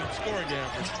a game scoring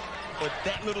average. But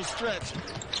that little stretch,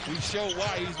 we show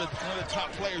why he's one of the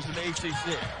top players in the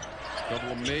ACC.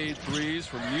 Couple of made threes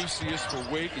from Musius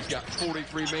for Wake. He's got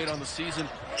 43 made on the season,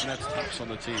 and that's tops on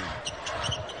the team.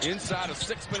 Inside of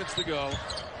 6 minutes to go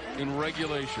in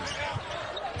regulation.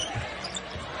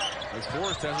 Wake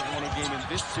Forest hasn't won a game in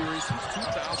this series since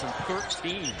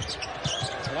 2013.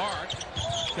 Clark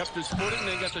kept his footing,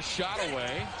 then got the shot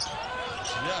away.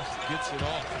 Just gets it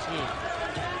off, too.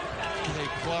 Hey,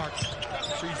 Clark,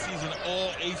 preseason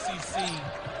All-ACC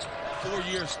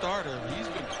 4-year starter. He's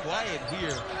been quiet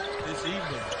here this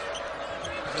evening.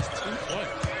 Just 2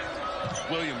 points.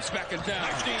 Williams backing down.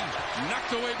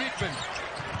 Knocked away Beekman.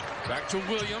 Back to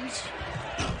Williams.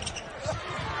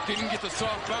 Didn't get the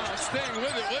soft bounce. Staying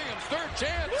with it. Williams, third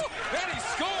chance. And he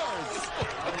scores.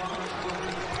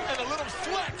 And a little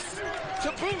flex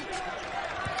to boot.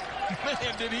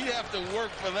 Man, did he have to work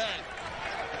for that.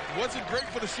 Wasn't great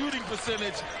for the shooting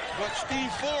percentage, but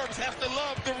Steve Forbes has to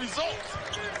love the results.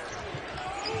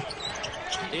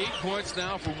 8 points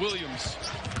now for Williams.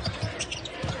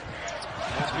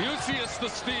 Musius the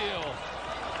steal.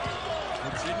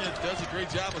 Virginia does a great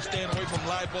job of staying away from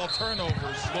live ball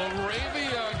turnovers.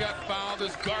 Laravia got fouled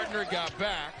as Gardner got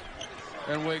back.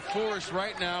 And Wake Forest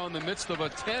right now in the midst of a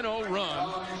 10-0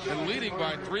 run and leading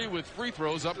by 3 with free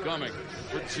throws upcoming.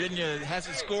 Virginia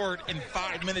hasn't scored in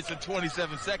 5 minutes and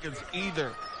 27 seconds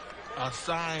either. A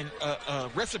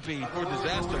recipe for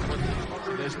disaster,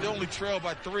 but they still only trail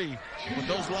by 3. But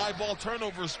those live ball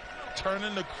turnovers turn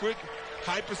into quick,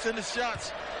 high percentage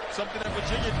shots, something that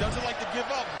Virginia doesn't like to give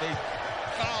up. They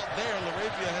fouled there.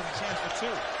 Laravia has a chance for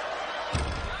 2.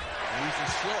 Leaves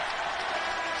it short.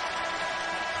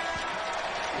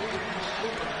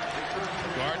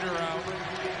 Gardner out.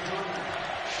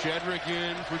 Shedrick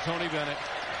in for Tony Bennett.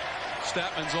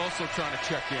 Statman's also trying to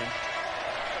check in.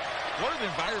 What an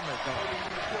environment, though.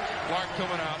 Clark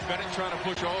coming out. Bennett trying to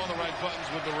push all the right buttons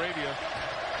with Laravia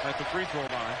at the free throw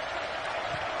line.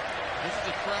 This is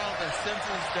a crowd that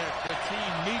senses that the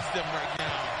team needs them right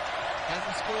now.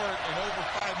 Hasn't scored in over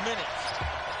 5 minutes.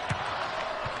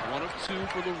 1 of 2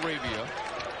 for Laravia.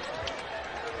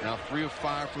 Now 3 of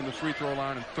 5 from the free throw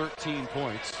line and 13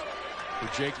 points for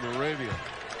Jake Laravia.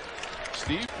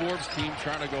 Steve Forbes' team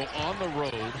trying to go on the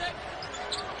road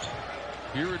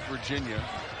here at Virginia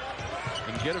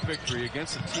and get a victory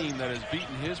against a team that has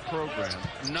beaten his program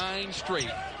 9 straight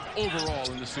overall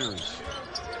in the series.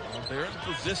 Well, they're in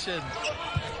position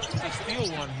to steal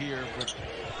one here, but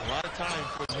a lot of time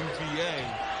for UVA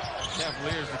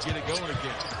Cavaliers to get it going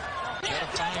again. Gotta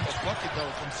find a bucket, though,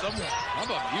 from someone. How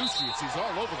about Musius? He's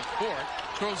all over the court.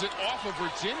 Throws it off of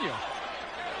Virginia.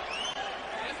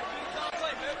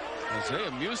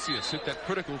 Isaiah Musius hit that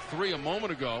critical 3 a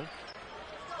moment ago.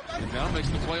 And now makes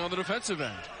the play on the defensive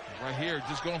end. Right here,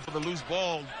 just going for the loose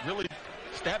ball. Really,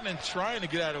 Statman trying to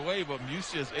get out of the way, but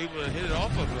Musius able to hit it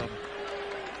off of him.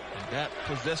 And that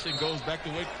possession goes back to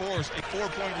Wake Forest. A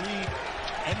 4-point lead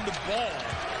and the ball,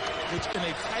 which in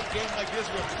a tight game like this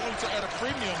where points are at a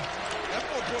premium, that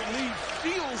 4-point lead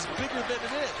feels bigger than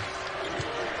it is.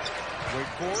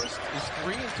 Wake Forest is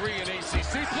 3-3 in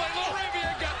ACC play.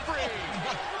 Laravia got free.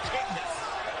 My goodness.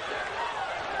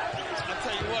 I'll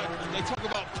tell you what, they talk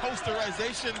about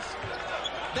posterizations.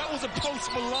 That was a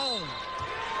Post Malone.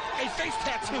 A face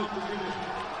tattoo.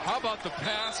 How about the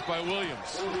pass by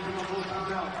Williams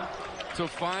to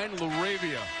find Laravia?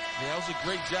 Yeah, that was a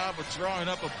great job of drawing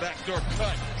up a backdoor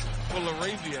cut for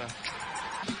Laravia.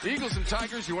 Eagles and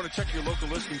Tigers, you want to check your local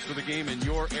listings for the game in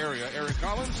your area. Eric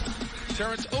Collins,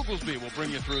 Terrence Oglesby will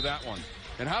bring you through that one.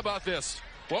 And how about this?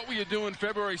 What were you doing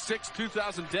February 6,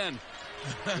 2010?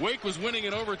 Wake was winning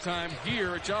in overtime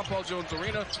here at John Paul Jones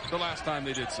Arena the last time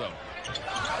they did so.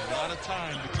 A lot of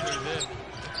time between them.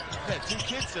 I've had 2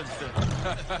 kids since then.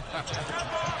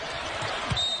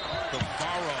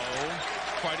 Cavaro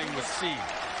fighting with C.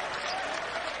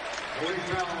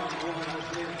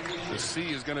 The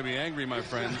C is going to be angry, my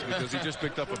friends, because he just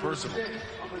picked up a personal.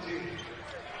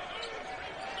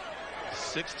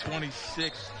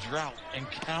 6:26 drought and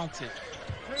counted.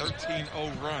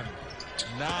 13-0 run.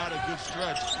 Not a good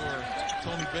stretch for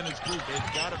Tony Bennett's group.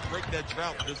 They've got to break that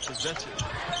drought this possession.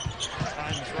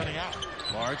 Time is running out.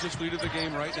 Largest lead of the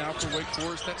game right now for Wake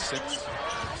Forest at 6.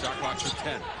 Shot clock's at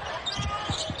 10.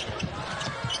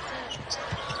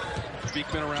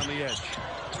 Beekman around the edge.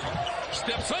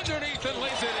 Steps underneath and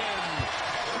lays it in.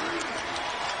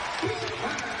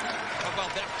 How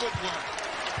about that footwork?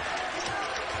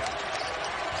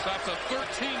 Stops a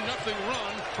 13-0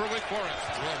 run for Wake Forest.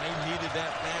 Yeah, they needed that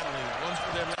badly. One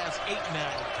for their last 8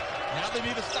 now. Now they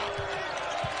need a stop.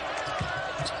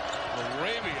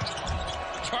 Arabia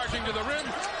charging to the rim.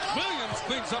 Williams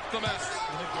cleans up the mess.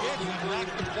 And again, he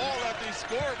knocked the ball after he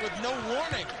scored with no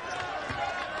warning.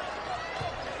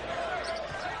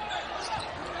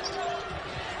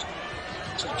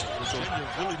 Virginia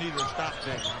really needed a stop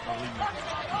there, I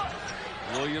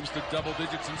believe. Williams to double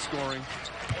digits in scoring.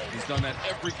 He's done that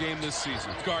every game this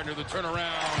season. Gardner the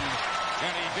turnaround,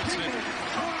 and he hits it.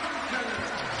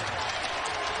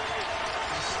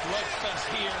 Slugfest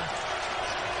here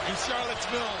in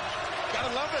Charlottesville.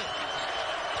 Gotta love it.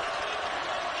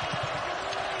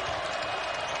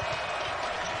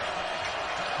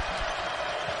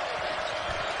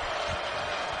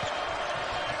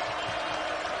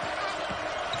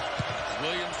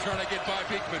 Williams trying to get by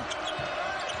Beekman.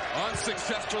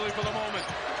 Unsuccessfully for the moment.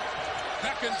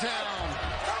 Hackentown.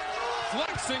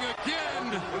 Flexing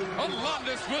again.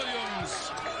 Alondis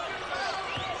Williams.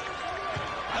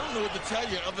 I don't know what to tell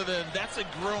you other than that's a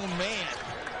grown man.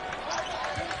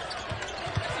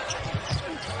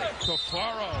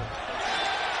 Cafaro.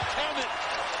 Count it.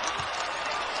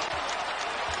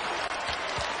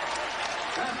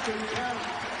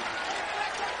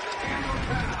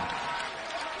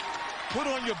 Put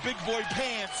on your big boy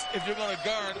pants if you're going to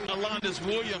guard Alondis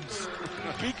Williams.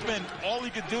 Beekman, all he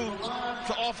could do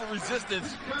to offer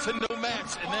resistance to no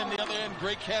match. And then the other end,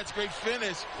 great catch, great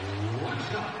finish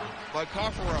by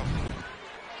Cafaro.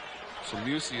 So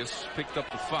Musius picked up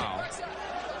the foul.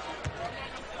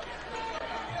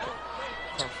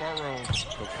 Cafaro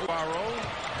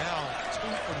now 2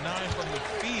 for 9 from the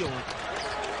field.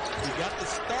 He got the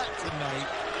start tonight.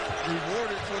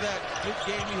 Rewarded for that good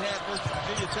game he had versus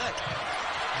Virginia Tech.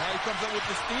 Now he comes up with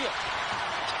the steal.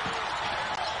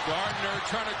 Gardner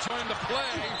trying to join the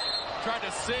play. Tried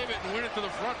to save it and win it to the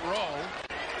front row.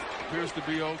 Appears to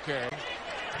be okay.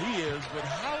 He is, but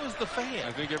how is the fan?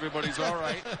 I think everybody's all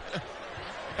right.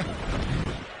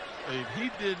 He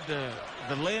did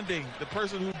the landing, the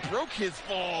person who broke his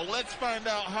fall. Let's find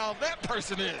out how that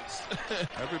person is.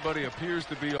 Everybody appears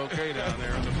to be okay down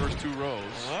there in the first 2 rows.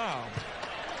 Wow.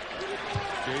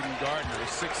 Jaden Gardner,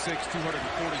 6'6",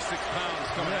 246 pounds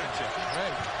coming at you.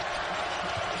 Right.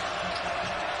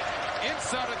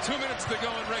 Inside of 2 minutes to go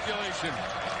in regulation.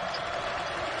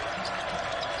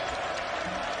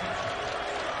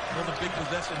 Another big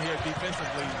possession here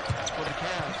defensively for the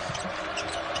Cavs.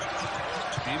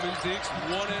 Demon Deacs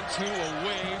 1 and 2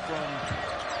 away from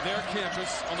their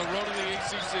campus on the road to the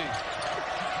ACC.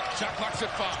 Shot clock's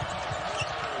at 5.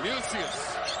 Musius,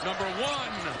 number 1,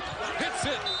 hits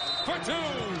it for 2.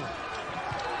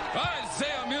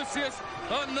 Isaiah Musius,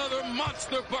 another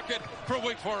monster bucket for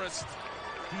Wake Forest.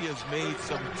 He has made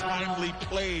some timely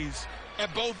plays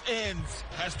at both ends.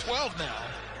 Has 12 now.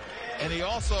 And he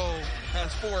also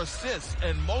has 4 assists.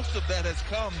 And most of that has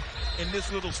come in this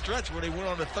little stretch where they went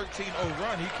on a 13-0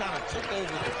 run. He kind of took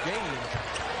over the game.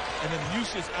 And then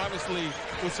Musius obviously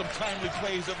with some timely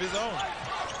plays of his own.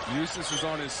 Musius is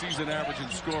on his season average in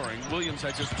scoring. Williams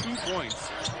had just 2 points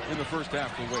in the first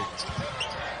half for Wake.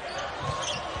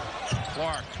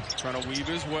 Clark trying to weave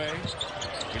his way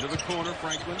into the corner.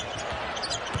 Franklin.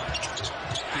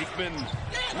 Beekman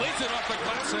lays it off the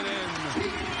glass and in.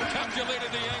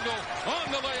 Calculated the angle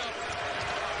on the layup.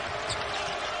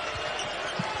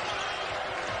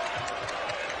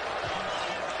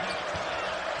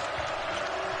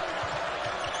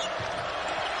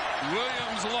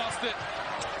 Williams lost it.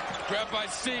 Grabbed by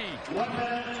C.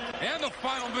 And the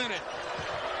final minute.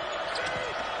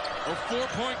 A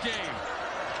 4-point game.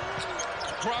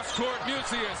 Cross court,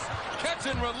 Musius. Catch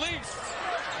and release.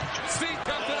 C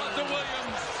tapped it out to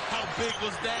Williams. How big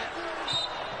was that?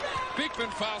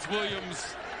 Beekman fouls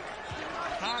Williams.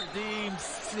 Kadeem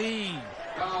C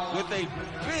with a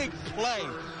big play.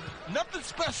 Nothing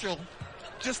special.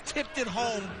 Just tipped it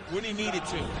home when he needed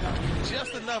to.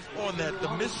 Just enough on that. The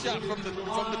missed shot from the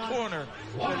corner.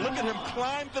 But look at him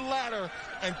climb the ladder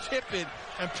and tip it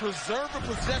and preserve a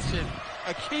possession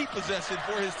a key possession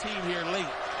for his team here late.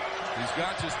 He's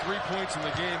got just 3 points in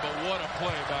the game, but what a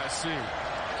play by C.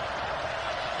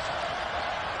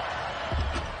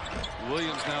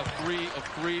 Williams now 3 of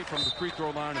 3 from the free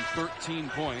throw line and 13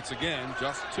 points. Again,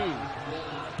 just 2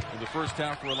 in the first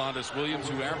half for Alondas Williams,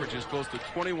 who averages close to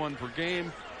 21 per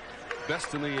game.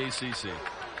 Best in the ACC.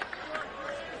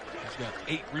 He's got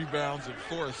 8 rebounds and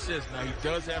 4 assists. Now he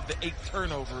does have the 8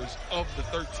 turnovers of the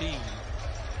 13.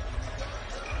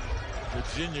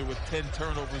 Virginia with 10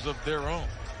 turnovers of their own.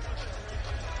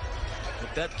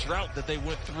 But that drought that they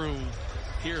went through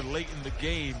here late in the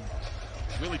game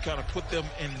really kind of put them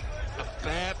in a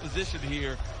bad position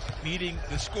here, needing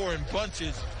to score in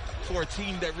bunches for a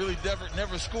team that really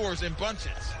never scores in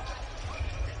bunches.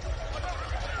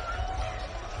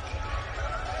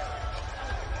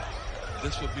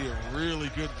 This would be a really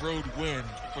good road win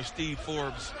for Steve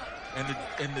Forbes and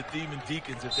the Demon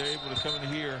Deacons if they're able to come in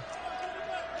here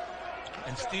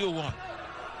and steal one.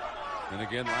 And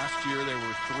again, last year they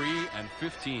were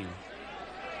 3-15.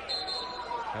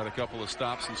 Had a couple of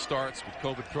stops and starts with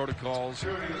COVID protocols.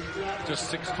 Just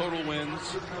 6 total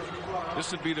wins.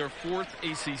 This would be their 4th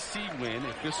ACC win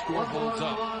if this score holds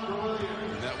up.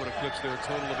 And that would eclipse their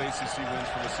total of ACC wins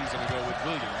from a season ago with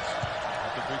Williams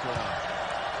at the free throw line.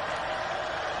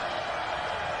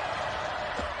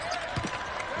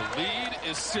 The lead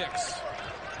is 6.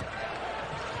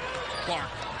 Clark.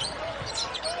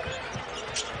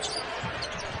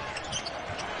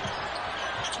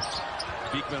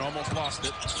 Beekman almost lost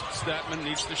it. Statman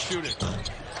needs to shoot it.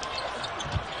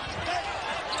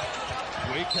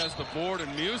 Wake has the board, and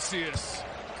Musius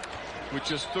with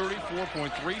just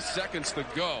 34.3 seconds to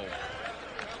go.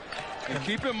 And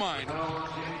keep in mind,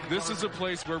 this is a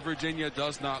place where Virginia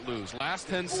does not lose. Last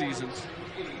 10 seasons,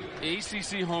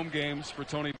 ACC home games for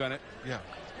Tony Bennett. Yeah.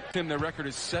 Tim, their record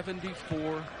is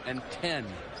 74-10.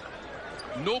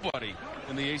 Nobody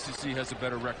in the ACC has a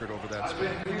better record over that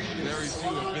span. Very few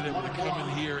have been able to come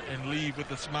in here and leave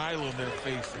with a smile on their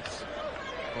faces.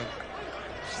 But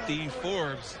Steve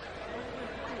Forbes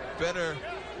better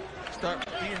start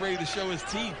being ready to show his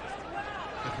teeth.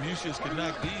 If Musius can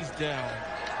knock these down,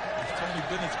 it's Tony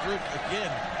Bennett's group,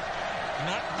 again,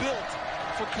 not built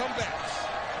for comebacks.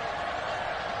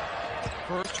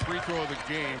 First free throw of the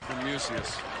game from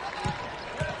Musius.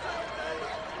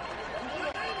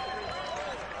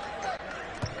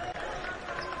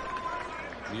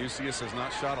 Musius has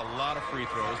not shot a lot of free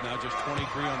throws, now just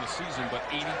 23 on the season, but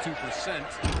 82%.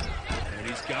 And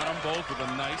he's got them both with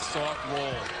a nice soft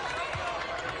roll.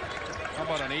 How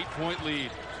about an 8-point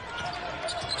lead?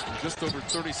 Just over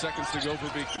 30 seconds to go for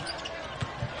Beacon.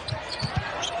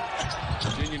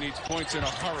 Virginia needs points in a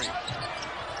hurry.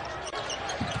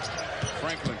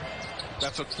 Franklin,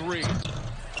 that's a 3.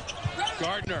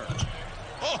 Gardner,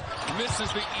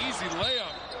 misses the easy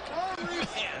layup. Oh, man.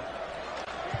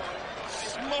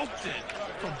 Smoked it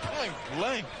from point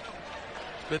blank.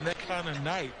 Been that kind of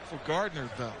night for Gardner,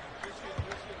 though.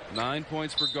 9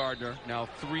 points for Gardner, now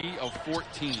 3 of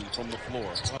 14 from the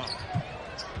floor. Wow.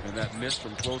 And that miss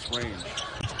from close range.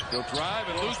 He'll drive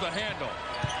and lose the handle.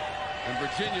 And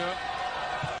Virginia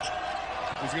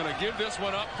is going to give this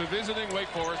one up to visiting Wake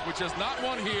Forest, which has not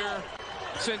won here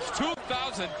since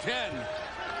 2010.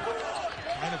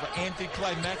 Kind of an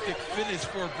anticlimactic finish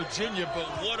for Virginia, but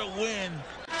what a win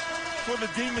for the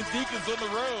Demon Deacons on the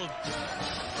road.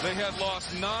 They had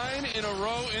lost 9 in a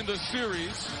row in the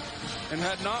series and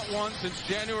had not won since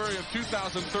January of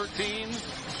 2013.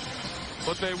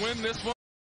 But they win this one.